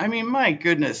 and I mean, my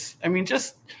goodness, I mean,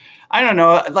 just I don't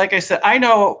know. Like I said, I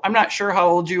know I'm not sure how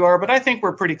old you are, but I think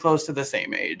we're pretty close to the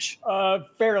same age.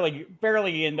 Fairly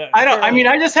in the. I don't. I mean,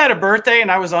 I just had a birthday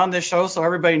and I was on this show, so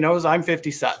everybody knows I'm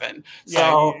 57.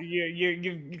 So yeah,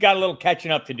 you got a little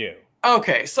catching up to do.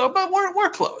 Okay, so but we're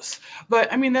close.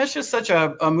 But I mean, that's just such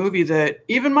a movie that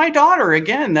even my daughter,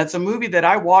 again, that's a movie that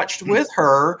I watched with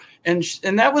her, and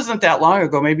that wasn't that long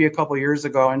ago, maybe a couple years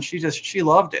ago, and she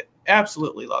loved it,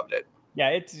 absolutely loved it. Yeah,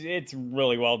 it's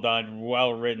really well done,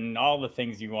 well written, all the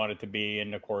things you want it to be,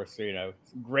 and of course, you know,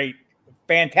 great,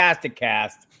 fantastic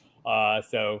cast.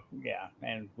 So yeah,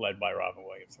 and led by Robin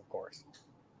Williams, of course.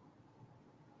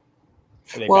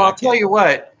 Well, I'll tell you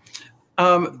what.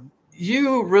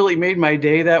 You really made my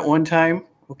day that one time.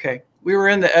 Okay. We were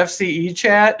in the FCE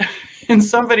chat and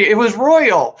it was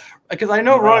Royal, because I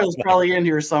know Royal's probably in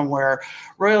here somewhere.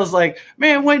 Royal's like,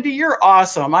 man, Wendy, you're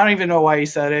awesome. I don't even know why he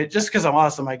said it, just because I'm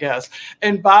awesome, I guess.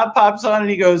 And Bob pops on and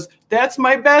he goes, that's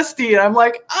my bestie. And I'm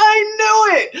like, I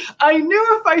knew it. I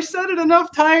knew if I said it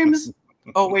enough times.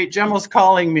 Oh, wait, Jemo's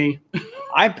calling me.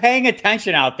 I'm paying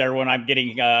attention out there when I'm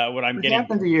getting what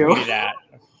happened to you? At.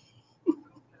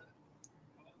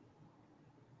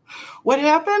 What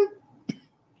happened?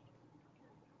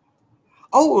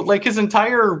 Oh, like his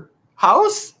entire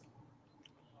house?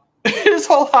 His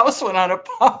whole house went out of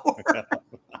power.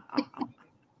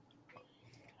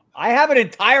 I have an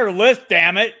entire list,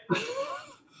 damn it.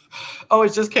 Oh,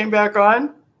 it just came back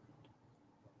on?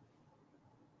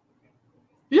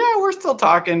 Yeah, we're still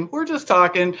talking. We're just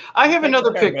talking. I have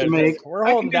another pick to make. We're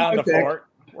holding down the fort.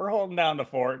 We're holding down the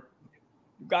fort.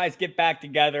 You guys get back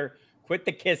together. Quit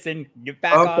the kissing. Get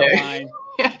back online.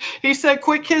 Yeah, he said,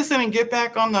 quit kissing and get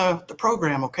back on the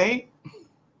program, okay?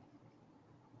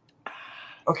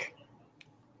 Okay.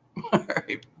 All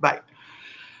right, bye.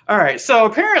 All right, so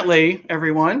apparently,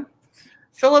 everyone,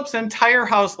 Philip's entire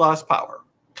house lost power.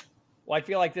 Well, I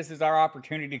feel like this is our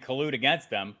opportunity to collude against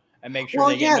them and make sure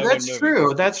well, yeah, that's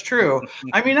true. That's true.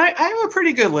 I mean, I have a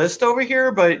pretty good list over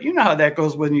here, but you know how that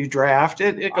goes when you draft.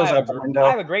 It goes out the window.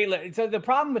 I have a great list. So the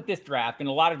problem with this draft and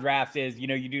a lot of drafts is, you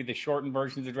know, you do the shortened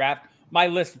versions of draft. My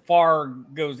list is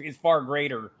far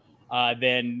greater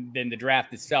than the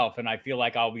draft itself, and I feel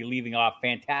like I'll be leaving off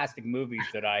fantastic movies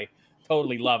that I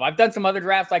totally love. I've done some other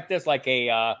drafts like this, like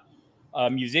a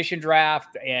musician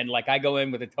draft, and like I go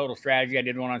in with a total strategy. I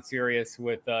did one on Sirius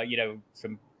with you know,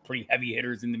 some pretty heavy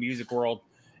hitters in the music world,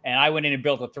 and I went in and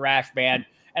built a thrash band.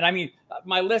 And I mean,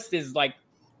 my list is like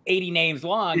 80 names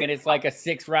long, and it's like a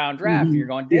 6-round draft. And you're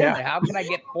going, damn it, how can I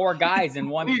get 4 guys in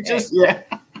one?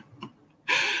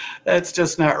 That's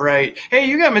just not right. Hey,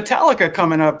 you got Metallica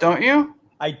coming up, don't you?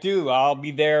 I do. I'll be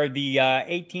there the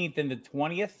 18th and the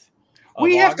 20th.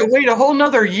 We have to wait a whole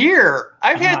nother year.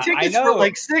 I've had tickets for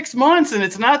like 6 months, and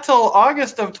it's not till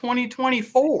August of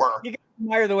 2024. You can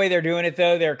admire the way they're doing it,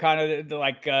 though. They're kind of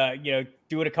like, you know,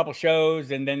 doing a couple shows,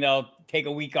 and then they'll take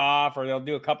a week off, or they'll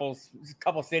do a couple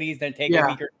cities, then take a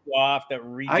week or 2 off to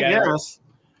regenerate. I guess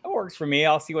that works for me.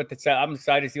 I'll see what the set. I'm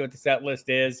excited to see what the set list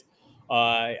is.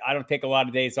 I don't take a lot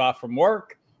of days off from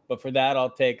work, but for that, I'll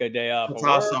take a day off. That's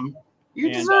awesome.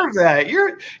 You deserve that.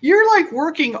 You're like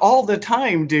working all the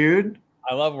time, dude.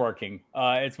 I love working.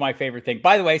 It's my favorite thing.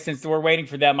 By the way, since we're waiting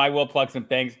for them, I will plug some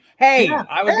things. Hey,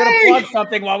 I was going to plug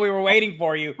something while we were waiting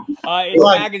for you.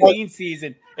 It's magazine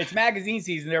season. It's magazine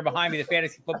season. They're behind me, the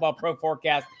Fantasy Football Pro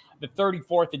Forecast, the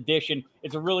 34th edition.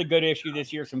 It's a really good issue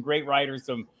this year. Some great writers,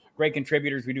 some great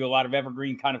contributors. We do a lot of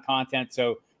evergreen kind of content.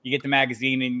 So you get the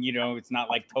magazine and, you know, it's not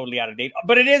like totally out of date.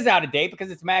 But it is out of date because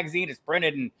it's a magazine. It's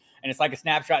printed and it's like a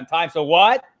snapshot in time. So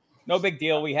what? No big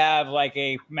deal. We have like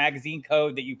a magazine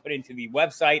code that you put into the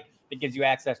website that gives you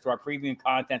access to our premium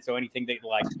content. So anything that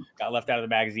like got left out of the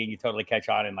magazine, you totally catch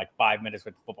on in like 5 minutes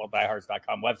with the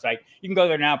footballdiehards.com website. You can go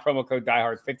there now, promo code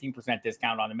diehards, 15%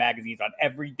 discount on the magazines, on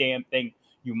every damn thing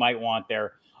you might want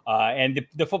there. And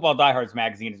the Football Diehards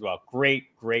magazine as well. Great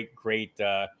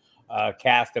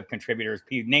cast of contributors,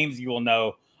 names you will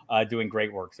know, doing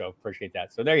great work. So appreciate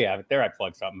that. So there you have it. There I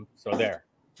plugged something. So there.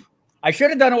 I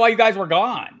should have done it while you guys were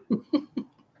gone. We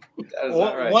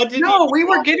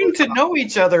were getting to know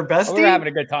each other, bestie. We were having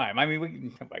a good time. I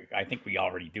mean, I think we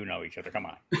already do know each other. Come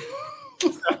on.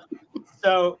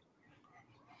 So,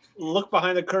 look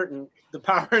behind the curtain. The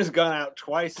power has gone out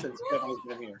twice since Kevin's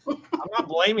been here. I'm not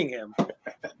blaming him,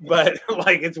 but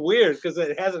like it's weird because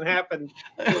it hasn't happened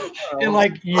in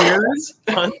like years.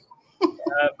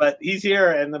 But he's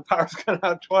here, and the power's gone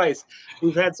out twice.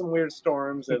 We've had some weird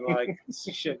storms and like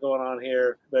shit going on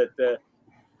here, but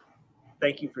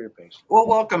Thank you for your patience. Well,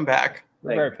 welcome back.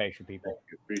 We're very patient people.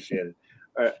 Appreciate it.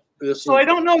 All right. So I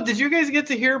don't know. Did you guys get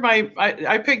to hear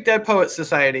I picked Dead Poets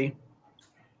Society.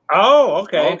 Oh,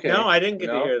 okay. Okay. No, I didn't get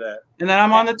to hear that. And then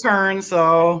I'm on the turn,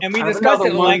 so And we discussed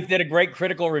it at length, did a great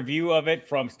critical review of it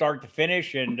from start to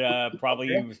finish, and probably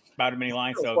used about as many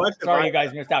lines. So sorry you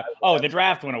guys missed out. Oh, the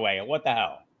draft went away. What the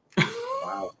hell?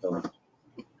 Wow.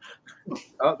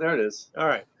 Oh, there it is. All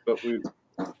right. But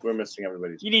we're missing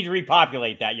everybody's. You need to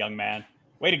repopulate that, young man.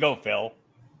 Way to go, Phil.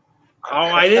 Oh,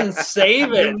 I didn't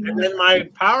save it, and then my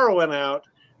power went out.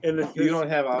 And You don't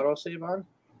have autosave on?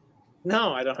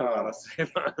 No, I don't have autosave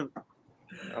on.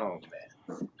 Oh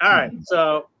man. All right,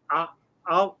 so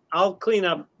I'll clean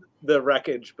up the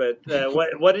wreckage. But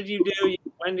what did you do?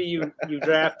 When do you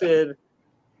drafted?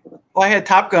 Well, I had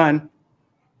Top Gun.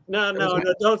 No,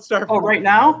 don't start. Oh, right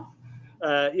now?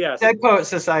 Yes. Dead Poet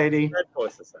Society. Dead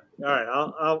Poet Society. All right,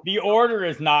 I'll. The order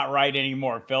is not right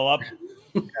anymore, Philip.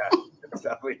 Yeah, it's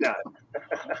definitely not.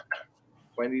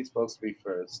 Wendy's supposed to be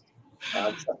first.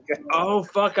 Oh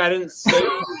fuck! I didn't say.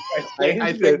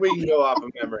 I think we can go off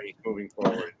of memory moving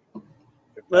forward.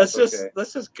 Let's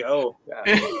just go.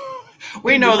 Yeah.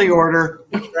 We know the order.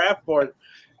 Draft board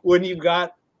when you've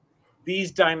got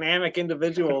these dynamic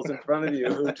individuals in front of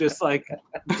you who just like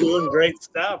doing great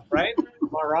stuff, right? Am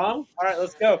I wrong? All right,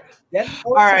 let's go.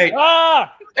 All right.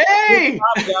 Ah! Hey!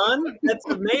 Top Gun. That's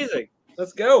amazing.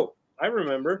 Let's go. I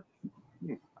remember.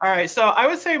 All right, so I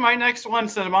would say my next one,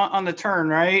 since I'm on the turn,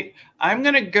 right? I'm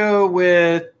gonna go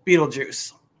with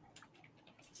Beetlejuice.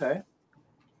 Okay.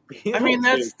 I mean,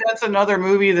 that's another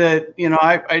movie that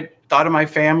I thought of my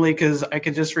family because I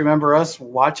could just remember us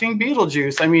watching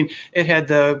Beetlejuice. I mean,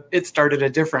 it started a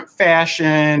different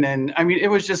fashion, and I mean, it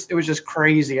was just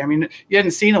crazy. I mean, you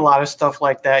hadn't seen a lot of stuff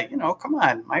like that. Come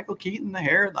on, Michael Keaton, the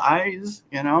hair, the eyes.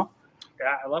 Yeah,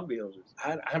 I love Beetlejuice.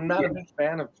 I'm not a big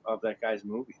fan of that guy's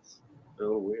movies. They're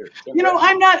a little weird.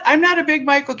 I'm not a big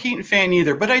Michael Keaton fan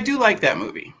either, but I do like that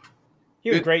movie.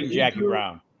 He was great in Jackie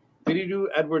Brown. Did he do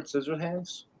Edward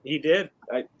Scissorhands? He did.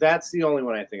 That's the only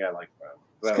one I think I like from him.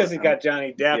 It's because he got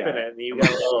Johnny Depp in it, and you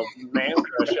got a little man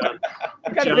crush on.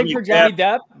 You got a thing for Johnny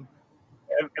Depp?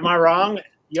 Am I wrong?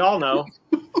 Y'all know.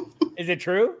 Is it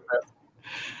true?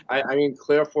 I mean,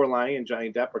 Claire Forlani and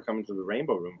Johnny Depp are coming to the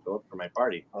Rainbow Room, Philip, for my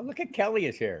party. Oh, look at Kelly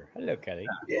is here. Hello, Kelly.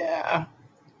 Yeah.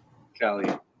 Kelly,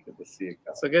 good to see you, Kelly.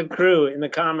 It's a good crew in the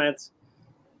comments.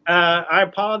 I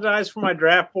apologize for my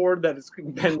draft board that has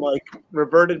been like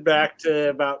reverted back to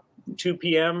about 2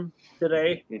 p.m.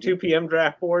 today. 2 p.m.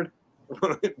 draft board.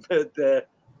 But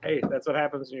hey, that's what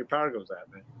happens when your power goes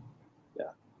out, man. Yeah,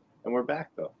 and we're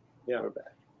back though. Yeah, we're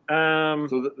back.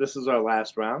 So this is our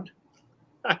last round.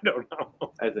 I don't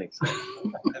know. I think so.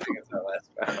 I think it's our last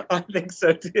round. I think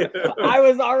so too. I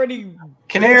was already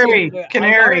Canary.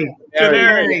 I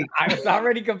was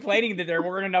already complaining that there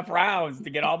weren't enough rounds to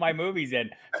get all my movies in.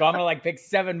 So I'm gonna pick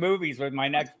 7 movies with my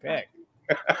next pick.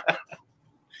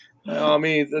 No, I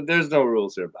mean, there's no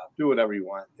rules here, Bob. Do whatever you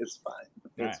want. It's fine.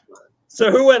 It's fine. So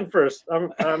who went first?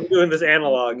 I'm doing this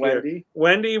analog. Wendy. Here.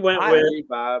 Wendy went with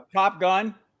Bob. Top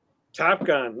Gun. Top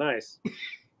Gun. Nice.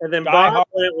 And then Die Bob Hard.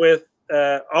 went with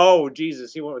oh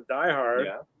Jesus, he went with Die Hard.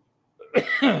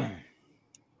 Yeah.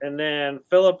 And then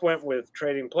Philip went with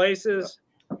Trading Places.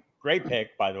 Great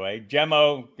pick, by the way.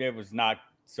 Jemo, it was not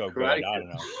so good. I don't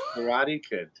know. Karate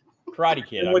Kid. Karate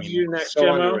Kid. And what did you do next, So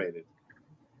Jemo? underrated.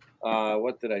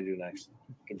 What did I do next?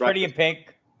 Pretty in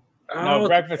Pink. Oh, No,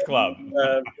 Breakfast Club.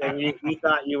 And you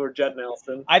thought you were Judd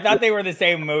Nelson. I thought they were the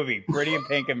same movie. Pretty in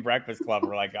Pink and Breakfast Club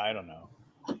were like, I don't know.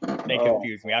 They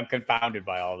confuse me. I'm confounded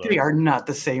by all those. They are not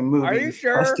the same movie. Are you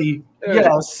sure? Rusty.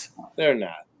 Yes. They're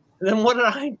not. Then what did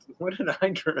I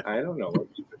do? I don't know.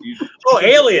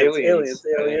 Aliens.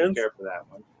 I didn't care for that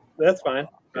one. That's fine.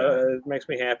 It makes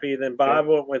me happy. Then Bob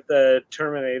went with the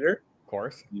Terminator. Of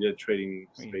course. You did Trading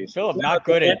Space. Philip, not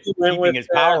good at went keeping with, his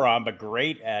power on, but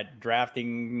great at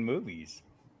drafting movies.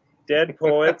 Dead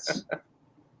Poets.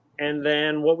 And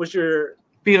then what was your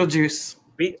Beetlejuice.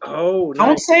 Oh,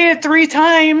 Don't say it 3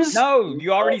 times. No,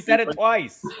 you already said it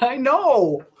twice. I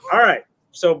know. All right.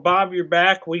 So Bob, you're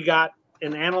back. We got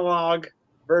an analog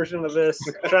version of this.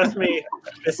 Trust me,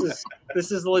 this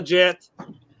is legit.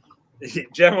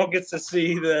 Jemo gets to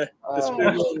see the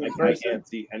screen. I can't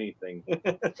see anything.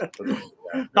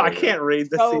 I can't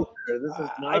read the So, scene. This is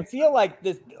I not. feel like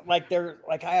this, like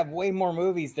I have way more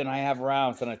movies than I have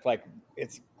rounds, and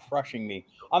it's crushing me.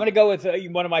 I'm gonna go with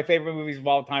one of my favorite movies of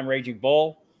all time, Raging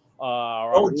Bull.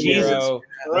 Jesus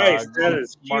Christ, that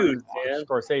is huge, man.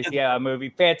 Scorsese, movie,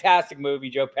 fantastic movie.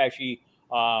 Joe Pesci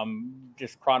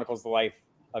just chronicles the life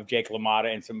of Jake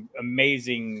LaMotta and some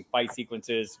amazing fight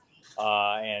sequences.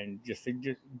 and just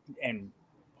and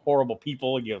horrible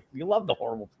people. You love the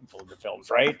horrible people in the films,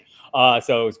 right?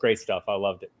 So it was great stuff. I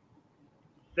loved it.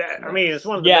 I mean, it's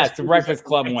one of the Yeah, best it's the movies Breakfast I've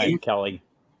Club seen. win, Kelly.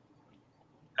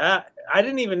 I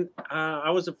didn't even. I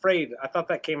was afraid. I thought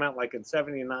that came out like in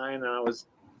 '79, and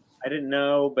I didn't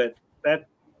know, but that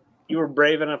you were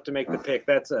brave enough to make the pick.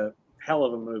 That's a hell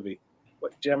of a movie.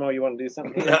 What, Jemo, you want to do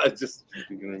something? No, just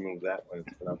you can remove that one.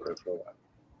 It's been up there for a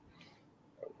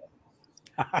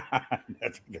while.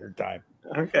 That's a third time.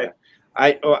 Okay.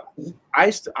 I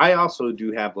also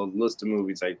do have a list of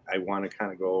movies I want to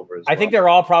kind of go over as well. I think they're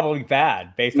all probably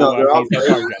bad based No, on they're what all I've seen so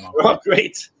far, Jemo. They're all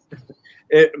great.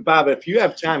 Bob, if you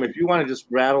have time, if you want to just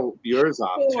rattle yours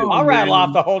off too. I'll rattle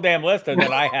off the whole damn list that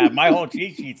I have. My whole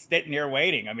cheat sheet's sitting here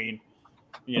waiting. I mean,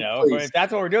 if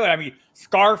that's what we're doing. I mean,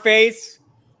 Scarface,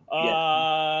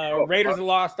 Raiders of the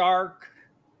Lost Ark.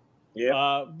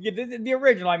 Yeah. The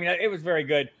original. I mean, it was very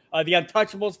good. The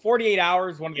Untouchables, 48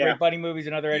 Hours, one of the great buddy movies,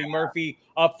 another Eddie Murphy.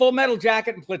 Full Metal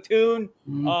Jacket and Platoon.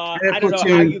 I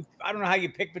don't know how you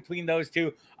pick between those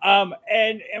two.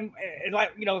 And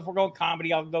like, if we're going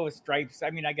comedy, I'll go with Stripes.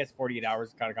 I mean, I guess 48 Hours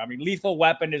is kind of comedy. Lethal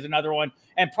Weapon is another one,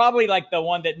 and probably like the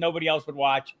one that nobody else would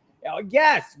watch.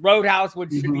 Yes, Roadhouse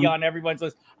should be on everyone's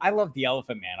list. I love The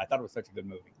Elephant Man. I thought it was such a good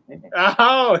movie.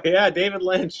 Oh yeah, David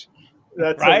Lynch.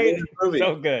 That's right. A good movie.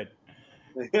 So good.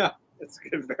 Yeah, it's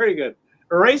good. Very good.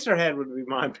 Eraserhead would be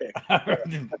my pick.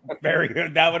 Very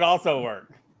good. That would also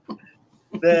work.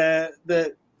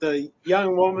 The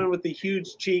young woman with the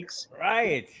huge cheeks,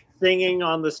 right, singing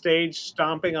on the stage,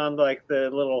 stomping on like the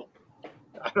little,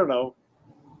 I don't know,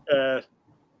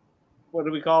 what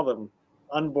do we call them?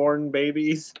 Unborn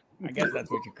babies. I guess that's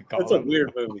what you could call That's them. a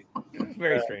weird movie. It's a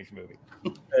very strange movie.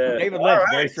 David David Lynch,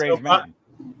 very strange man.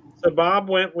 So Bob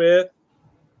went with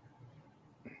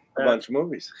a bunch of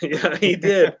movies. Yeah, he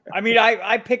did. I mean,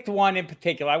 I picked one in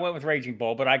particular. I went with Raging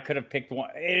Bull, but I could have picked one.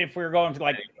 If we were going to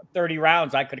like 30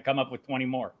 rounds, I could have come up with 20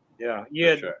 more. Yeah,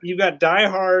 you got Die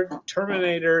Hard,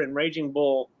 Terminator, and Raging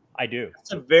Bull. I do.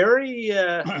 It's a very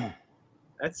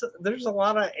there's a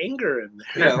lot of anger in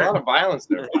there. Yeah, a lot of violence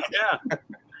there. Yeah.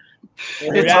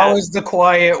 It's always the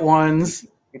quiet ones.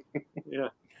 Yeah.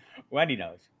 Wendy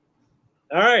knows.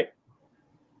 All right.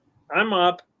 I'm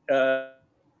up.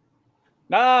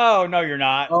 No, you're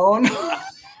not. Oh no.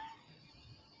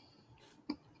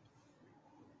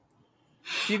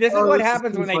 See, this is what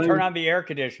happens when they turn on the air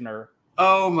conditioner.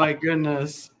 Oh my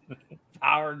goodness.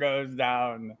 Power goes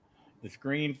down. The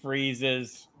screen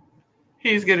freezes.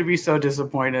 He's going to be so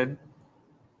disappointed.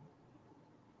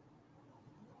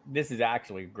 This is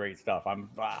actually great stuff.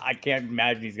 I can't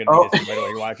imagine he's going to be disappointed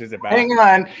when he watches it back. Hang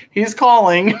on. He's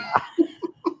calling.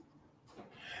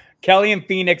 Kelly and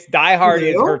Phoenix, Die Hard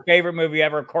is her favorite movie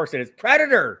ever. Of course it is.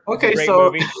 Predator. Okay,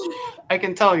 so movie. I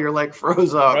can tell you're like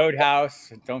froze up.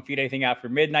 Roadhouse, Don't Feed Anything After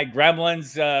Midnight.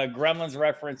 Gremlins, Gremlins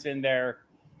reference in there.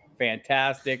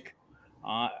 Fantastic.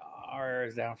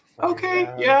 Ours down for 40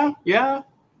 hours. Yeah.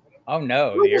 Oh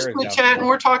no, we're just in the chat and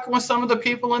we're talking with some of the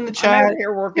people in the chat. I'm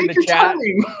here working the chat.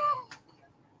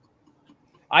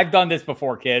 I've done this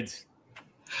before, kids.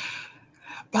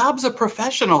 Bob's a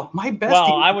professional. My bestie.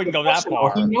 Well, I wouldn't go that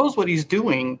far. He knows what he's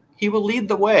doing. He will lead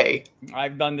the way.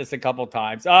 I've done this a couple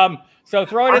times. So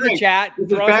throw it in the chat.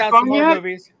 Throw us out some more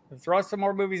movies. Throw some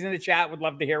more movies in the chat. Would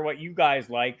love to hear what you guys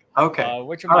like. Okay.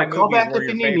 Which of my movies call back were if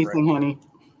your you need anything, honey.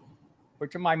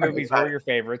 Which of my movies were your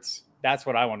favorites? That's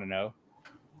what I want to know.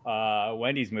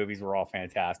 Wendy's movies were all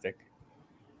fantastic.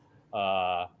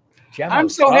 I'm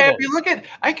so happy. Look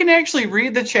I can actually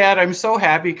read the chat. I'm so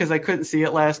happy because I couldn't see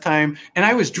it last time. And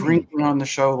I was drinking on the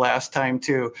show last time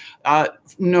too.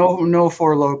 No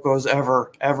Four Locos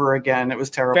ever again. It was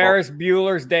terrible. Ferris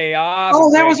Bueller's Day Off.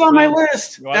 Oh, that was on my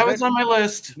list. That was on my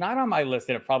list. Not on my list,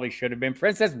 and it probably should have been.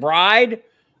 Princess Bride.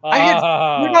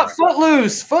 What about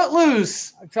Footloose?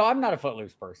 Footloose. So I'm not a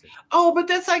Footloose person. Oh, but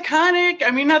that's iconic. I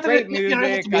mean, not that it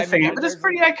have to be a fan, but it's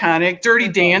pretty iconic. Dirty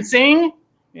Dancing.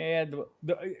 Yeah,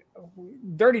 the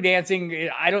Dirty Dancing.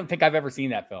 I don't think I've ever seen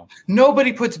that film.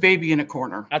 Nobody puts baby in a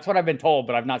corner. That's what I've been told,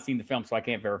 but I've not seen the film, so I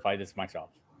can't verify this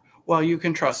myself. Well, you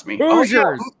can trust me.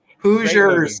 Hoosiers.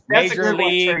 Hoosiers. That's Major a good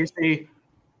League. one, Tracy.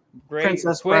 Great.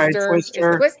 Princess Bride,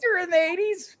 Twister. Is Twister in the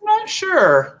 80s? Not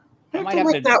sure. I might have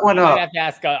to look that one up. I have to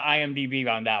ask IMDb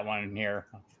on that one here.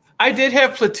 I did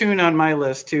have Platoon on my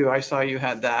list too. I saw you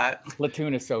had that.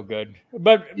 Platoon is so good,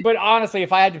 but honestly,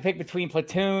 if I had to pick between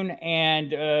Platoon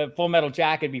and Full Metal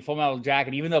Jacket, it'd be Full Metal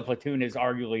Jacket. Even though Platoon is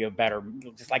arguably a better,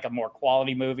 just like a more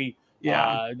quality movie.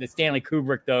 Yeah. The Stanley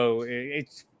Kubrick though,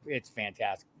 it's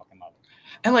fantastic. Fucking love it.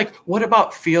 And like, what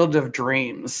about Field of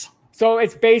Dreams? So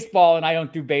it's baseball, and I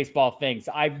don't do baseball things.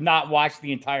 I've not watched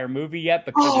the entire movie yet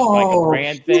because it's like a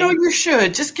brand thing. You know, you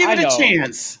should. Just give it a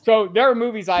chance. So there are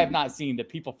movies I have not seen that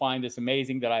people find this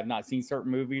amazing that I have not seen certain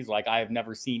movies. Like I have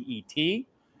never seen E.T.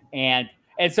 And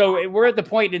so we're at the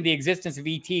point in the existence of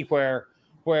E.T.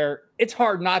 where it's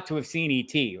hard not to have seen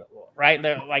E.T., right?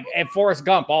 Like and Forrest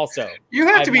Gump also. You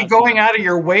have to be going out of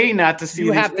your way not to see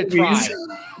You have to try.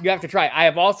 You have to try. I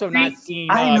have also not seen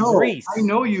Grease. I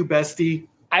know you, bestie.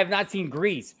 I have not seen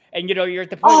Grease. And, you know, you're at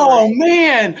the point Oh,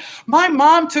 man. My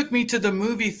mom took me to the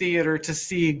movie theater to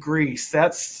see Grease.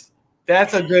 That's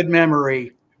a good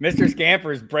memory. Mr.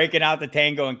 Scamper's breaking out the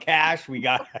Tango and Cash. We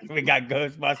got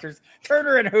Ghostbusters.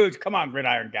 Turner and Hooch. Come on,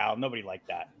 Gridiron Gal. Nobody liked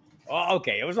that. Oh,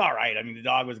 okay. It was all right. I mean, the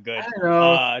dog was good. I don't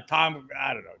know. Tom,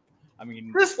 I don't know. I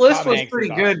mean, this list was pretty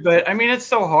good, but I mean, it's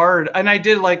so hard. And I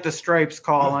did like the Stripes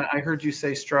call. I heard you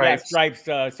say Stripes. Yeah,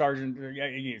 Stripes, Sergeant.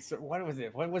 What was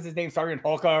it? What was his name? Sergeant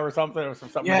Holka or something?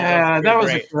 Yeah, that was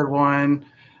a good one.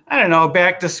 I don't know.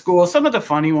 Back to School. Some of the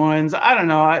funny ones. I don't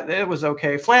know. It was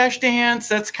okay. Flashdance.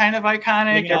 That's kind of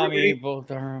iconic.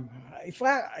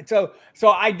 So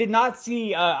I did not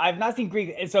see. I've not seen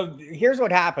Greek. And so here's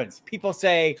what happens. People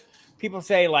say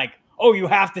like, "Oh, you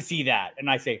have to see that,"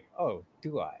 and I say, "Oh,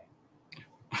 do I?"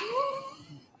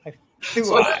 That's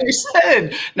what I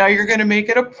said. Now you're going to make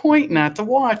it a point not to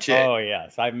watch it. Oh,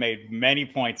 yes. I've made many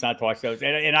points not to watch those.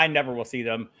 And I never will see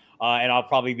them. And I'll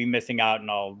probably be missing out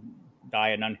and I'll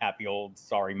die an unhappy old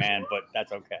sorry man. But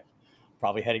that's okay.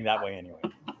 Probably heading that way anyway.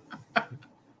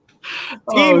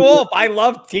 Teen Wolf. I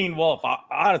love Teen Wolf.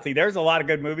 Honestly, there's a lot of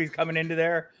good movies coming into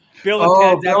there. Bill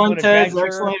and Ted's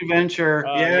Excellent Adventure.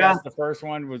 Yeah. Yes, the first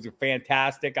one was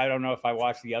fantastic. I don't know if I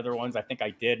watched the other ones. I think I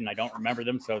did, and I don't remember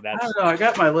them. So that's. I don't know. I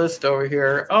got my list over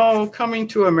here. Oh, Coming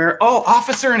to America. Oh,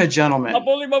 Officer and a Gentleman. My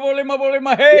bully,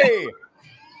 my hey.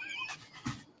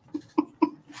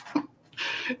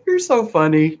 You're so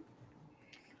funny.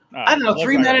 I don't know.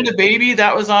 3 Men and a Baby.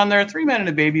 That was on there. 3 Men and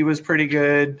a Baby was pretty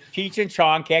good. Cheech and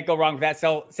Chong. Can't go wrong with that.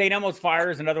 So St. Elmo's Fire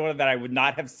is another one that I would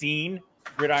not have seen.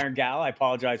 Gridiron Gal, I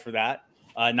apologize for that.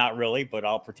 Not really, but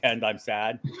I'll pretend I'm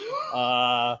sad.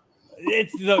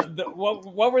 It's the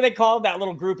what were they called? That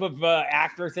little group of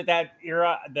actors at that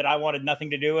era that I wanted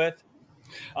nothing to do with.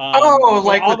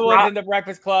 Like all the ones in The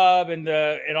Breakfast Club and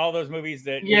all those movies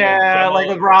that like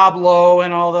with Rob Lowe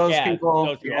and all those people.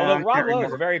 Although Rob Lowe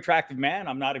is a very attractive man,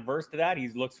 I'm not averse to that. He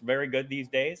looks very good these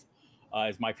days.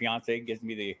 As my fiance gives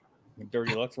me the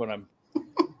dirty looks when I'm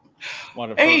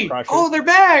one of her crushes. Oh, they're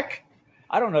back.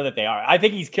 I don't know that they are. I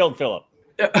think he's killed Philip.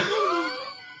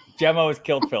 Jemo has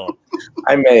killed Philip.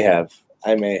 I may have.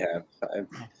 I've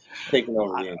taken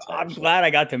over the entire. I'm glad I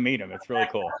got to meet him. It's really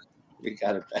cool. We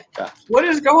got it back up. What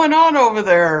is going on over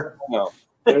there? No,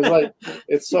 there's like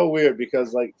it's so weird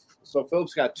because so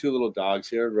Philip's got 2 little dogs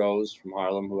here, Rose from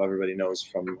Harlem, who everybody knows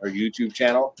from her YouTube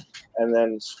channel, and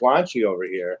then Swanchy over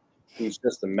here, who's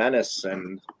just a menace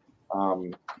and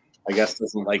I guess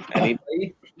doesn't like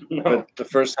anybody. No. But the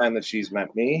first time that she's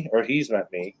met me or he's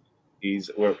met me,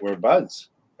 we're buds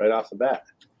right off the bat.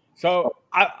 So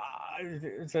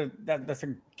that's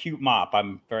a cute mop.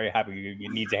 I'm very happy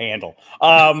it needs a handle.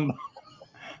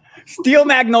 Steel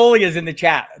Magnolias in the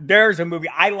chat. There's a movie.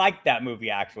 I like that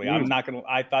movie actually.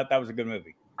 I thought that was a good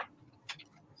movie.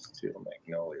 Steel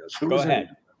Magnolias.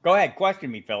 Go ahead.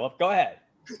 Question me, Philip. Go ahead.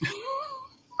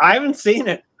 I haven't seen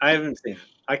it. I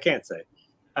can't say.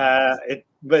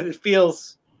 But it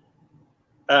feels.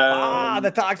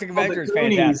 The Toxic Avenger is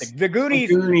fantastic. The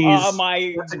Goonies.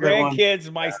 My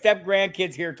grandkids, my step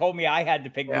grandkids here told me I had to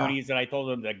pick Goonies, and I told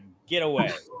them to get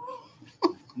away.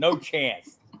 No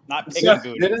chance. Not picking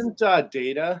Goonies. Didn't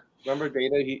Data? Remember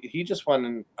Data? He just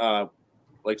won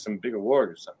like some big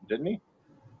award or something, didn't he?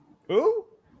 Who?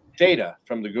 Data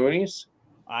from the Goonies.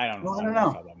 I don't know. I don't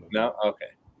know. No. Okay.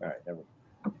 All right. Never mind.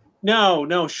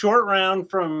 No, Short Round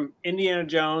from Indiana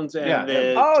Jones and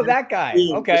that guy.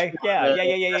 Okay,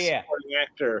 yeah.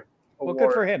 Actor. Well,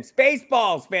 good for him.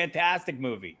 Spaceballs, fantastic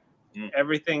movie.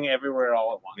 Everything, Everywhere,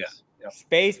 All at Once. Yeah.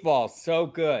 Spaceballs, so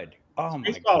good. Oh my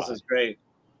God, Spaceballs is great.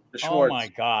 The Schwartz. Oh my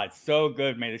God, so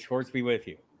good. May the Schwartz be with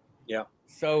you. Yeah,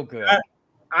 so good.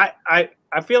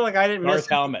 I feel like I didn't miss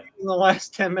helmet in the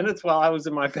last 10 minutes while I was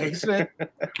in my basement.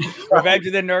 Revenge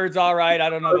of the Nerds, all right. I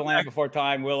don't know The Land Before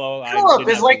Time. Willow. Philip,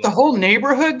 is like the whole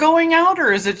neighborhood going out,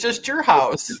 or is it just your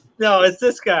house? No, it's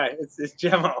this guy. It's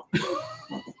Jemo.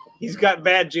 He's got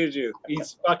bad juju.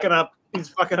 He's fucking up. He's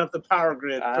fucking up the power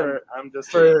grid for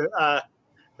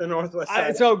the Northwest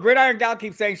side. So Gridiron Gal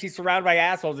keeps saying she's surrounded by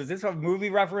assholes. Is this a movie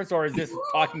reference or is this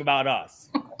talking about us?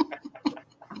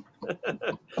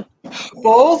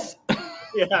 Both.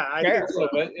 Yeah, I think a little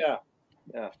bit.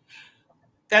 Yeah.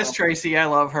 That's Tracy. I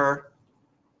love her.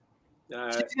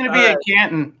 She's gonna be at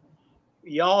Canton.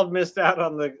 Y'all have missed out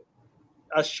on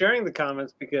us sharing the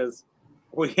comments because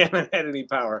we haven't had any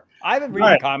power. I've been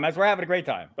reading comments. We're having a great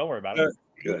time. Don't worry about it.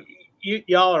 Good.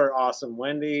 Y'all are awesome.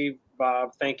 Wendy,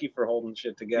 Bob, thank you for holding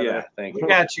shit together. Yeah, thank you. We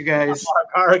got you guys. Our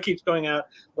power keeps going out.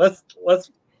 Let's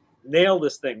nail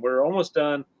this thing. We're almost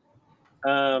done.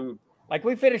 Like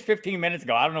we finished 15 minutes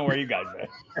ago. I don't know where you guys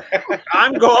are.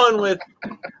 I'm going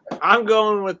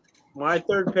with my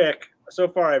third pick. So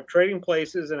far, I have Trading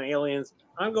Places and Aliens.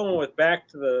 I'm going with Back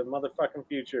to the Motherfucking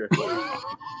Future.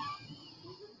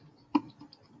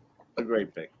 A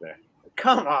great pick there.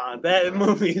 Come on, that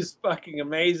movie is fucking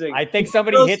amazing. I think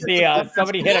somebody hit a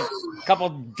couple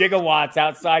gigawatts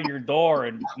outside your door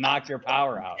and knocked your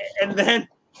power out. And then,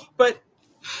 but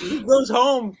he goes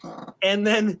home, and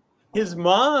then his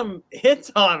mom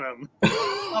hits on him.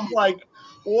 I'm like,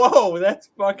 whoa, that's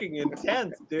fucking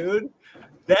intense, dude.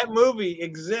 That movie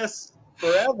exists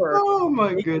forever. Oh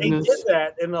my goodness! They did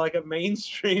that in like a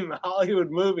mainstream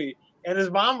Hollywood movie, and his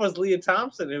mom was Leah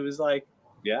Thompson. It was like,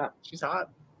 yeah, she's hot.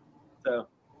 So,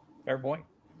 fair point.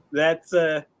 That's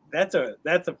a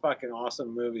fucking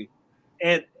awesome movie,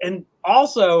 and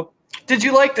also, did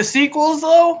you like the sequels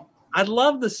though? I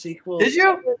love the sequels. Did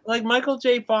you? Like Michael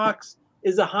J. Fox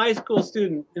is a high school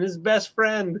student, and his best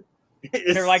friend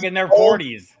is they're like in their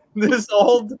 40s. This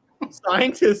old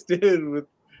scientist dude with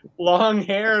long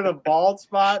hair and a bald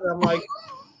spot. And I'm like,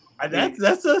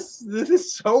 this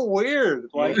is so weird.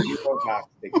 Like,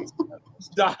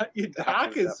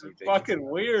 Doc is fucking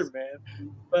weird,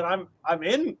 man. But I'm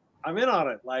in on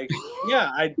it. Like,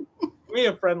 yeah, give me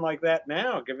a friend like that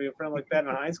now. Give me a friend like that in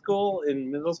high school,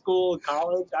 in middle school,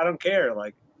 college. I don't care.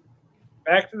 Like,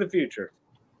 Back to the Future.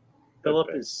 Philip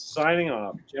is signing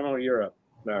off. Jemo, you're up.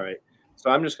 All right. So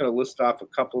I'm just going to list off a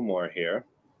couple more here.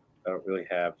 I don't really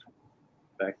have.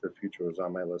 Back to the Future was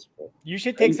on my list. You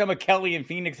should take some of Kelly and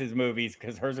Phoenix's movies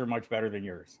because hers are much better than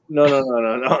yours. No.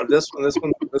 This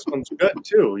one's good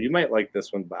too. You might like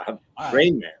this one, Bob. Right.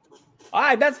 Rain Man. All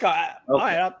right, that's good. Okay. All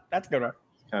right, that's a good one.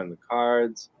 Kind of the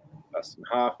Cards. Dustin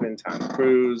Hoffman, Tom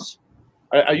Cruise.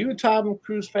 Are you a Tom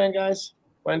Cruise fan, guys?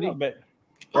 Wendy? A bit.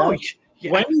 Oh,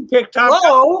 yeah. Wendy picked Tom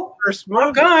Cruise first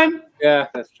movie. Gun. Yeah,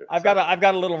 that's true. I've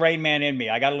got a little Rain Man in me.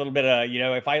 I got a little bit of,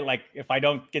 if I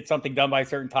don't get something done by a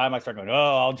certain time, I start going,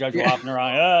 I'll judge Wapner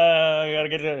on. I gotta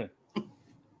get it.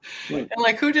 And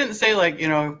like, who didn't say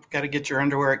got to get your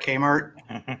underwear at Kmart?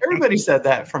 Everybody said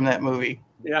that from that movie.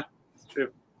 Yeah, it's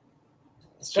true.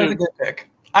 That's a good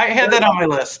pick. I had that on my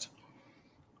list.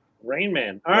 Rain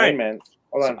Man. All right, man.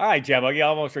 Hold on. All right, Jemo, you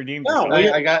almost redeemed yourself.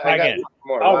 I got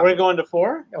more. Oh, we're going to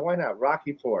 4? Yeah, why not?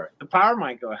 Rocky 4. The power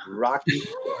might go out. Rocky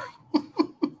 4.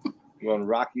 I'm going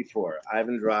Rocky 4.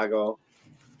 Ivan Drago.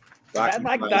 That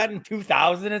like that in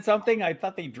 2000 and something? I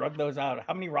thought they drugged those out.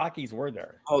 How many Rockies were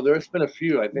there? Oh, there's been a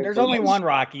few. I think there's only one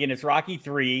Rocky, and it's Rocky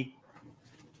 3.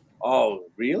 Oh,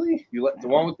 really? You the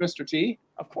one with Mr. T?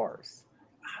 Of course.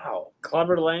 Wow.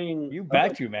 Clubber Lang. You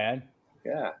bet you, man.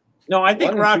 Yeah. No, I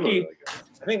think Rocky.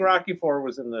 I think Rocky 4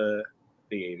 was in the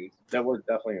 80s. That was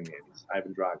definitely in the 80s.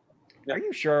 Ivan Drago. Are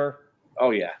you sure?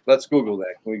 Oh yeah. Let's Google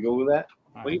that. Can we Google that?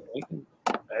 We can,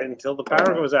 until the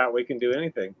power goes out, we can do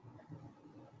anything.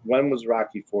 When was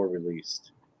Rocky 4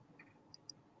 released?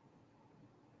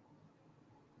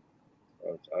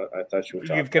 I thought you were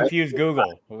talking. You've confused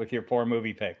Google with your poor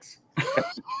movie picks.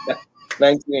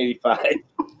 1985.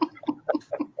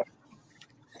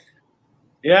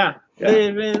 Yeah.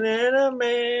 Living in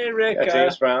America. Yeah,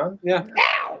 James Brown. Yeah.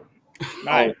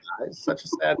 Nice. It's such a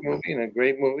sad movie and a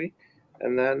great movie.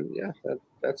 And then,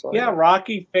 that's all. Yeah,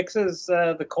 Rocky fixes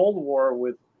the Cold War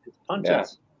with his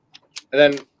punches. Yeah.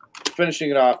 And then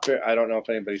finishing it off, I don't know if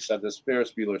anybody said this,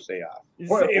 Ferris Bueller's Day Off. It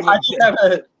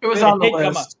was on the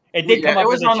list. It did come up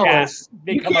in the chat. It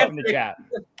did come up in the pick- chat.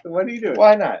 What are you doing?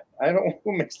 Why not? I don't.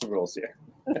 Who makes the rules here?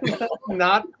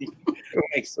 Not. Who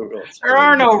makes the rules? There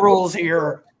are no rules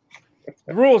here.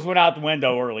 The rules went out the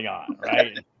window early on,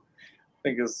 right? I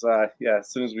think it's as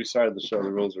soon as we started the show,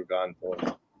 the rules were gone for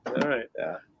us. All right.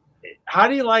 Yeah. How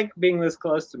do you like being this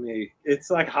close to me? It's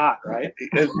like hot, right?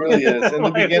 It really is. In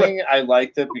the beginning, I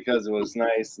liked it because it was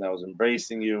nice and I was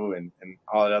embracing you and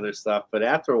all that other stuff. But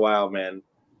after a while, man,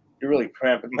 you're really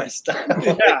cramping my style.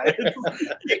 Yeah,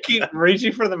 you keep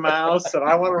reaching for the mouse, and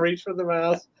I want to reach for the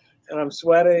mouse, and I'm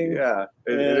sweating. Yeah.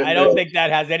 I don't think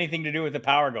that has anything to do with the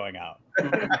power going out.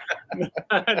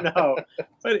 No,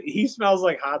 but he smells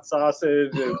like hot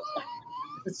sausage. And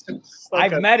it's just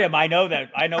like I've met him. I know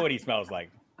that. I know what he smells like.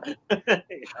 Yeah.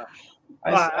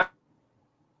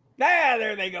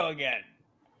 There they go again.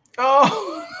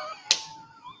 Oh.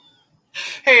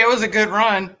 Hey, it was a good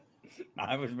run.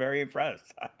 I was very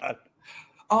impressed.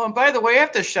 Oh, and by the way, I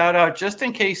have to shout out, just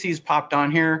in case he's popped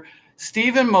on here,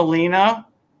 Stephen Molina.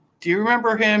 Do you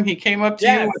remember him? He came up to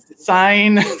you with a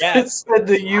sign that said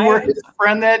that you were his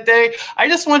friend that day. I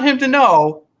just want him to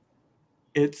know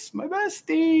it's my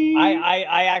bestie.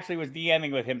 I actually was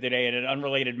DMing with him today in an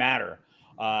unrelated matter.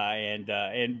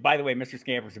 And by the way, Mr.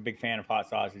 Scamper's a big fan of hot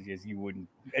sausage, as you would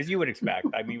expect.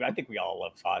 I mean, I think we all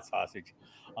love hot sausage.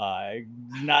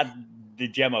 Not the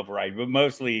Jemo variety, but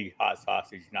mostly hot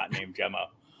sausage, not named Jemo.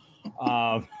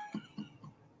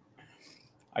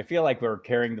 I feel like we're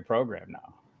carrying the program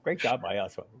now. Great job by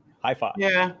us. High five.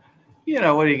 Yeah. You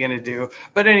know, what are you going to do?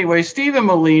 But anyway, Stephen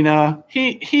Molina,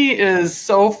 he is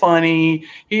so funny.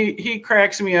 He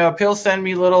cracks me up. He'll send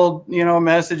me little,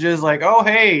 messages like, oh,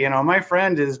 hey, my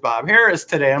friend is Bob Harris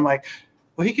today. I'm like,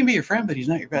 well, he can be your friend, but he's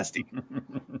not your bestie.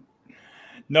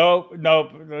 Nope.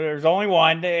 There's only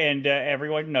one, and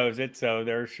everyone knows it. So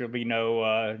there should be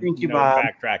no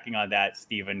backtracking on that,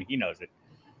 Stephen. He knows it.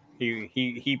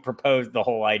 He proposed the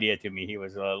whole idea to me. He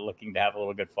was looking to have a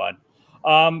little good fun.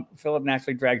 Philip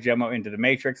naturally dragged Jemo into the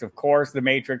Matrix. Of course, the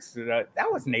Matrix, that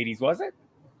wasn't 80s, was it?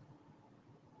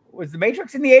 Was the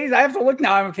Matrix in the 80s? I have to look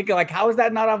now. I'm thinking, like, how is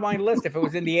that not on my list if it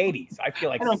was in the 80s? I feel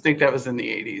like I don't think that was in the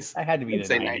 80s. That had to be the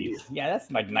 90s. Yeah, that's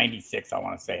like 96, I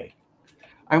want to say.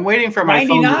 I'm waiting for my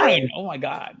 99. phone to ring. Oh, my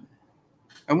God.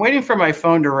 I'm waiting for my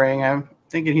phone to ring. I'm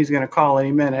thinking he's going to call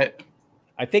any minute.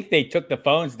 I think they took the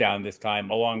phones down this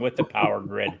time, along with the power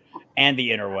grid and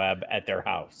the interweb at their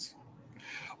house.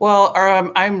 Well,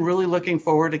 I'm really looking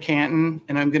forward to Canton,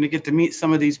 and I'm going to get to meet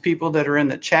some of these people that are in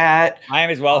the chat. I am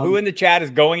as well. Who in the chat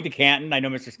is going to Canton? I know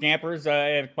Mr. Scampers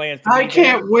have plans to I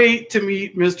can't wait to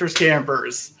meet Mr.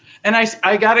 Scampers. And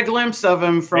I got a glimpse of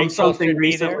him from something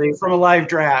recently, from a live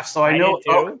draft. So I know.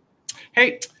 Oh,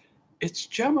 hey, it's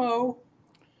Jemo.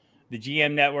 The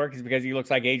GM network is because he looks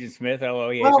like Agent Smith.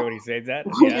 LOE, so when he says that.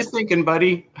 What are you thinking,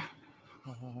 buddy?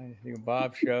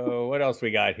 Bob show. What else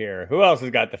we got here? Who else has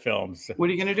got the films? What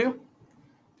are you going to do?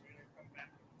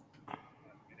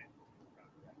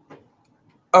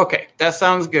 Okay, that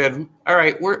sounds good. All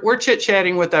right, we're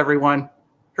chit-chatting with everyone.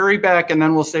 Hurry back, and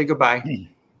then we'll say goodbye.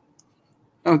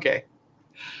 Okay.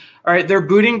 All right, they're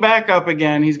booting back up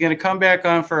again. He's going to come back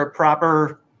on for a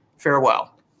proper farewell.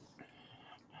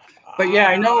 But yeah,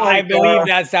 I know. I believe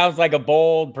that sounds like a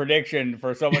bold prediction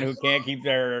for someone who can't keep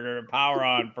their power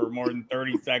on for more than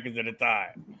 30 seconds at a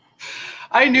time.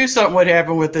 I knew something would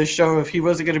happen with this show if he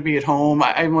wasn't going to be at home.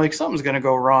 I'm like, something's going to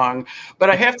go wrong. But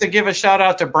I have to give a shout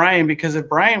out to Brian, because if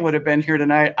Brian would have been here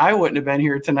tonight, I wouldn't have been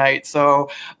here tonight.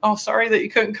 So, sorry that you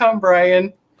couldn't come,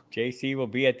 Brian. JC will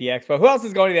be at the expo. Who else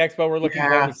is going to the expo? We're looking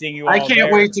forward to seeing you all. I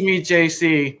can't wait to meet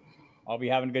JC. I'll be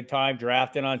having a good time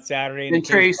drafting on Saturday. And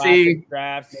Tracy,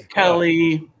 drafts.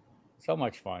 Kelly. So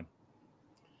much fun.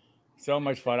 So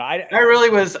much fun. I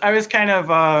was kind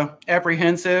of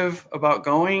apprehensive about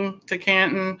going to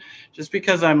Canton, just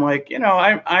because I'm like,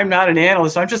 I'm not an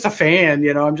analyst. I'm just a fan,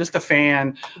 I'm just a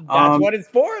fan. That's what it's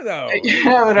for, though.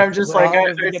 Yeah, but I'm just like,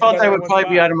 I felt I would probably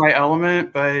be out of my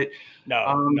element, but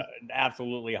no,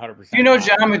 absolutely 100%. You know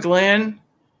John McGlynn?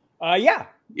 Yeah.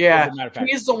 Yeah,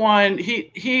 he's the one.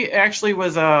 He actually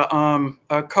was a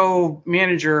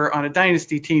co-manager on a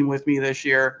Dynasty team with me this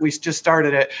year. We just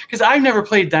started it because I've never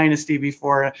played Dynasty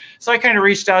before. So I kind of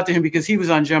reached out to him because he was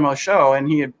on Jemo's show and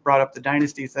he had brought up the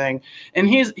Dynasty thing. And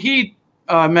he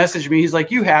messaged me. He's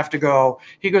like, you have to go.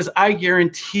 He goes, I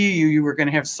guarantee you were going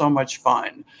to have so much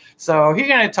fun. So he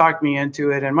kind of talked me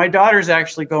into it. And my daughter's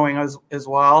actually going as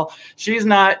well. She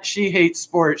hates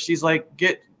sports. She's like,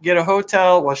 get a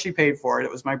hotel. Well, she paid for it.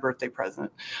 It was my birthday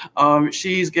present.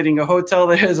 She's getting a hotel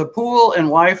that has a pool and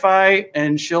Wi-Fi,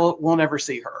 and we'll never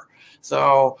see her.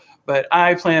 So, but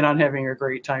I plan on having a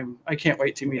great time. I can't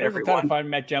wait to meet everyone. It was a ton of fun.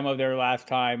 Met Jemo there last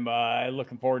time.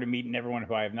 Looking forward to meeting everyone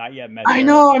who I have not yet met. I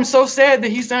know. I'm so sad that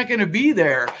he's not going to be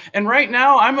there. And right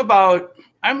now, I'm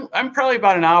probably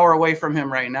about an hour away from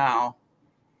him right now.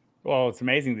 Well, it's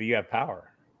amazing that you have power.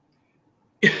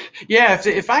 Yeah,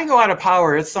 if I go out of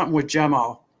power, it's something with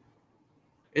Jemo.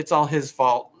 It's all his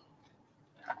fault.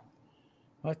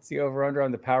 What's the over-under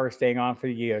on the power staying on for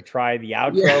the try the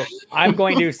outro? Yeah. I'm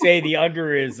going to say the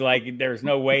under is like there's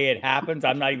no way it happens.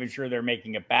 I'm not even sure they're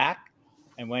making it back.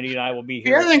 And Wendy and I will be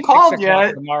here at 6 o'clock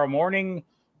tomorrow morning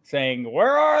saying,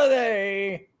 where are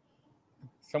they?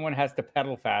 Someone has to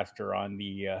pedal faster on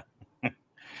the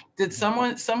Did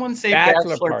someone say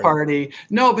bachelor party?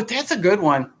 No, but that's a good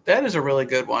one. That is a really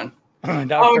good one.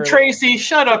 Tracy,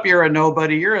 shut up. You're a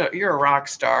nobody. You're a rock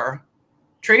star.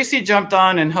 Tracy jumped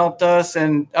on and helped us,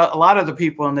 and a lot of the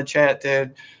people in the chat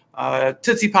did.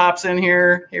 Tootsie Pop's in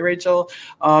here. Hey, Rachel.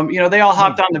 They all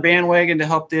hopped on the bandwagon to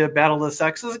help the Battle of the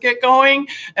Sexes get going,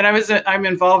 and I'm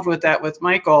involved with that with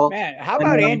Michael. Man, how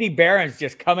about Andy Barron's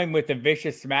just coming with the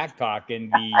vicious smack talk in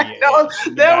the? No,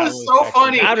 that was so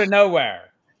funny out of nowhere.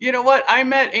 You know what? I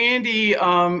met Andy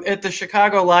at the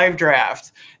Chicago Live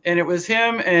Draft, and it was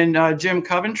him and Jim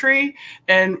Coventry,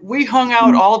 and we hung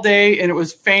out all day, and it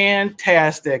was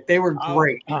fantastic. They were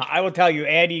great. I will tell you,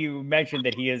 Andy, you mentioned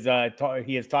that he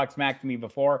has talked smack to me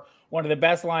before. One of the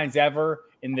best lines ever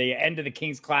in the end of the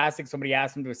Kings Classic. Somebody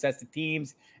asked him to assess the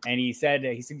teams, and he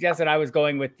suggested I was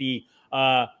going with the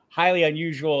highly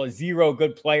unusual 0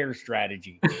 good player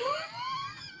strategy.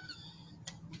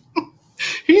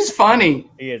 He's funny.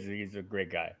 He is. He's a great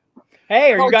guy.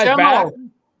 Hey, are you guys Jemo. back?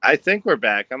 I think we're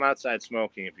back. I'm outside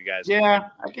smoking. If you guys, Yeah,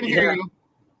 I can hear you.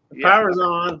 The power's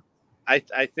on. I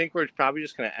think we're probably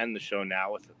just going to end the show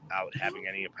now without having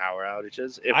any power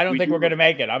outages. I don't think we're going to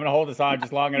make it. I'm going to hold this on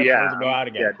just long enough for it to go out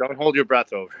again. Yeah, don't hold your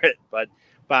breath over it. But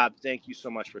Bob, thank you so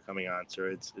much for coming on, sir.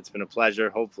 It's been a pleasure.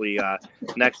 Hopefully,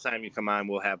 next time you come on,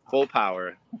 we'll have full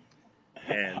power.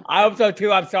 And I hope so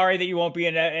too. I'm sorry that you won't be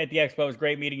at the expo. It was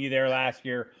great meeting you there last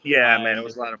year. Yeah, man, it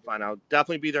was a lot of fun. I'll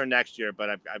definitely be there next year, but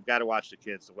I've got to watch the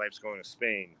kids. The wife's going to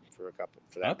Spain for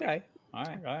that. Okay. All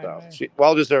right. So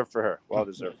well deserved for her. Well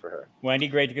deserved for her. Wendy,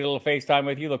 great to get a little FaceTime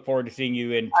with you. Look forward to seeing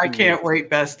you in. I can't wait,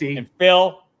 bestie. And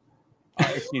Phil,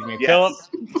 excuse me, Yes. Philip.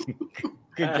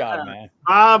 Good job, man.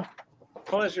 Bob,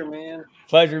 pleasure, man.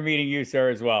 Pleasure meeting you, sir,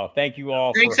 as well. Thank you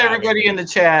all. Thanks, for having everybody me. in the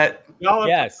chat. Y'all are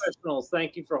Yes. professionals.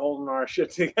 Thank you for holding our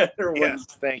shit together. When Yes,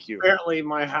 thank you. apparently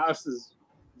my house is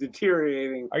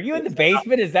deteriorating. Are you in the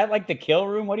basement? Is that like the kill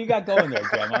room? What do you got going there,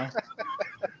 Gemma?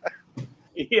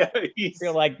 Yeah, I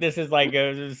feel like this is like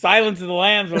Silence of the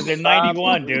Lambs was in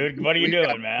 '91, dude. What are you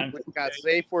doing, man? We've got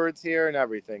safe words here and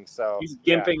everything. So he's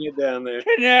gimping it down there.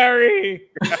 Canary.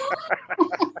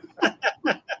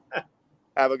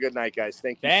 have a good night, guys.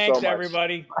 Thank you Thanks, so much.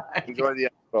 everybody. Enjoy the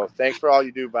expo. Thanks for all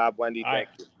you do, Bob. Wendy, All right.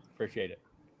 thank you. Appreciate it.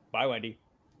 Bye, Wendy.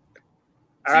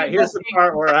 All right, here's the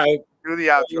part where I Do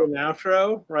the do outro. an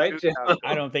outro, right? Do the outro.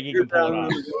 I don't think you You're can pull it down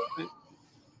off. on the-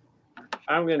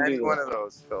 I'm gonna Any do one that. of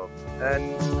those, Philip.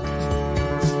 And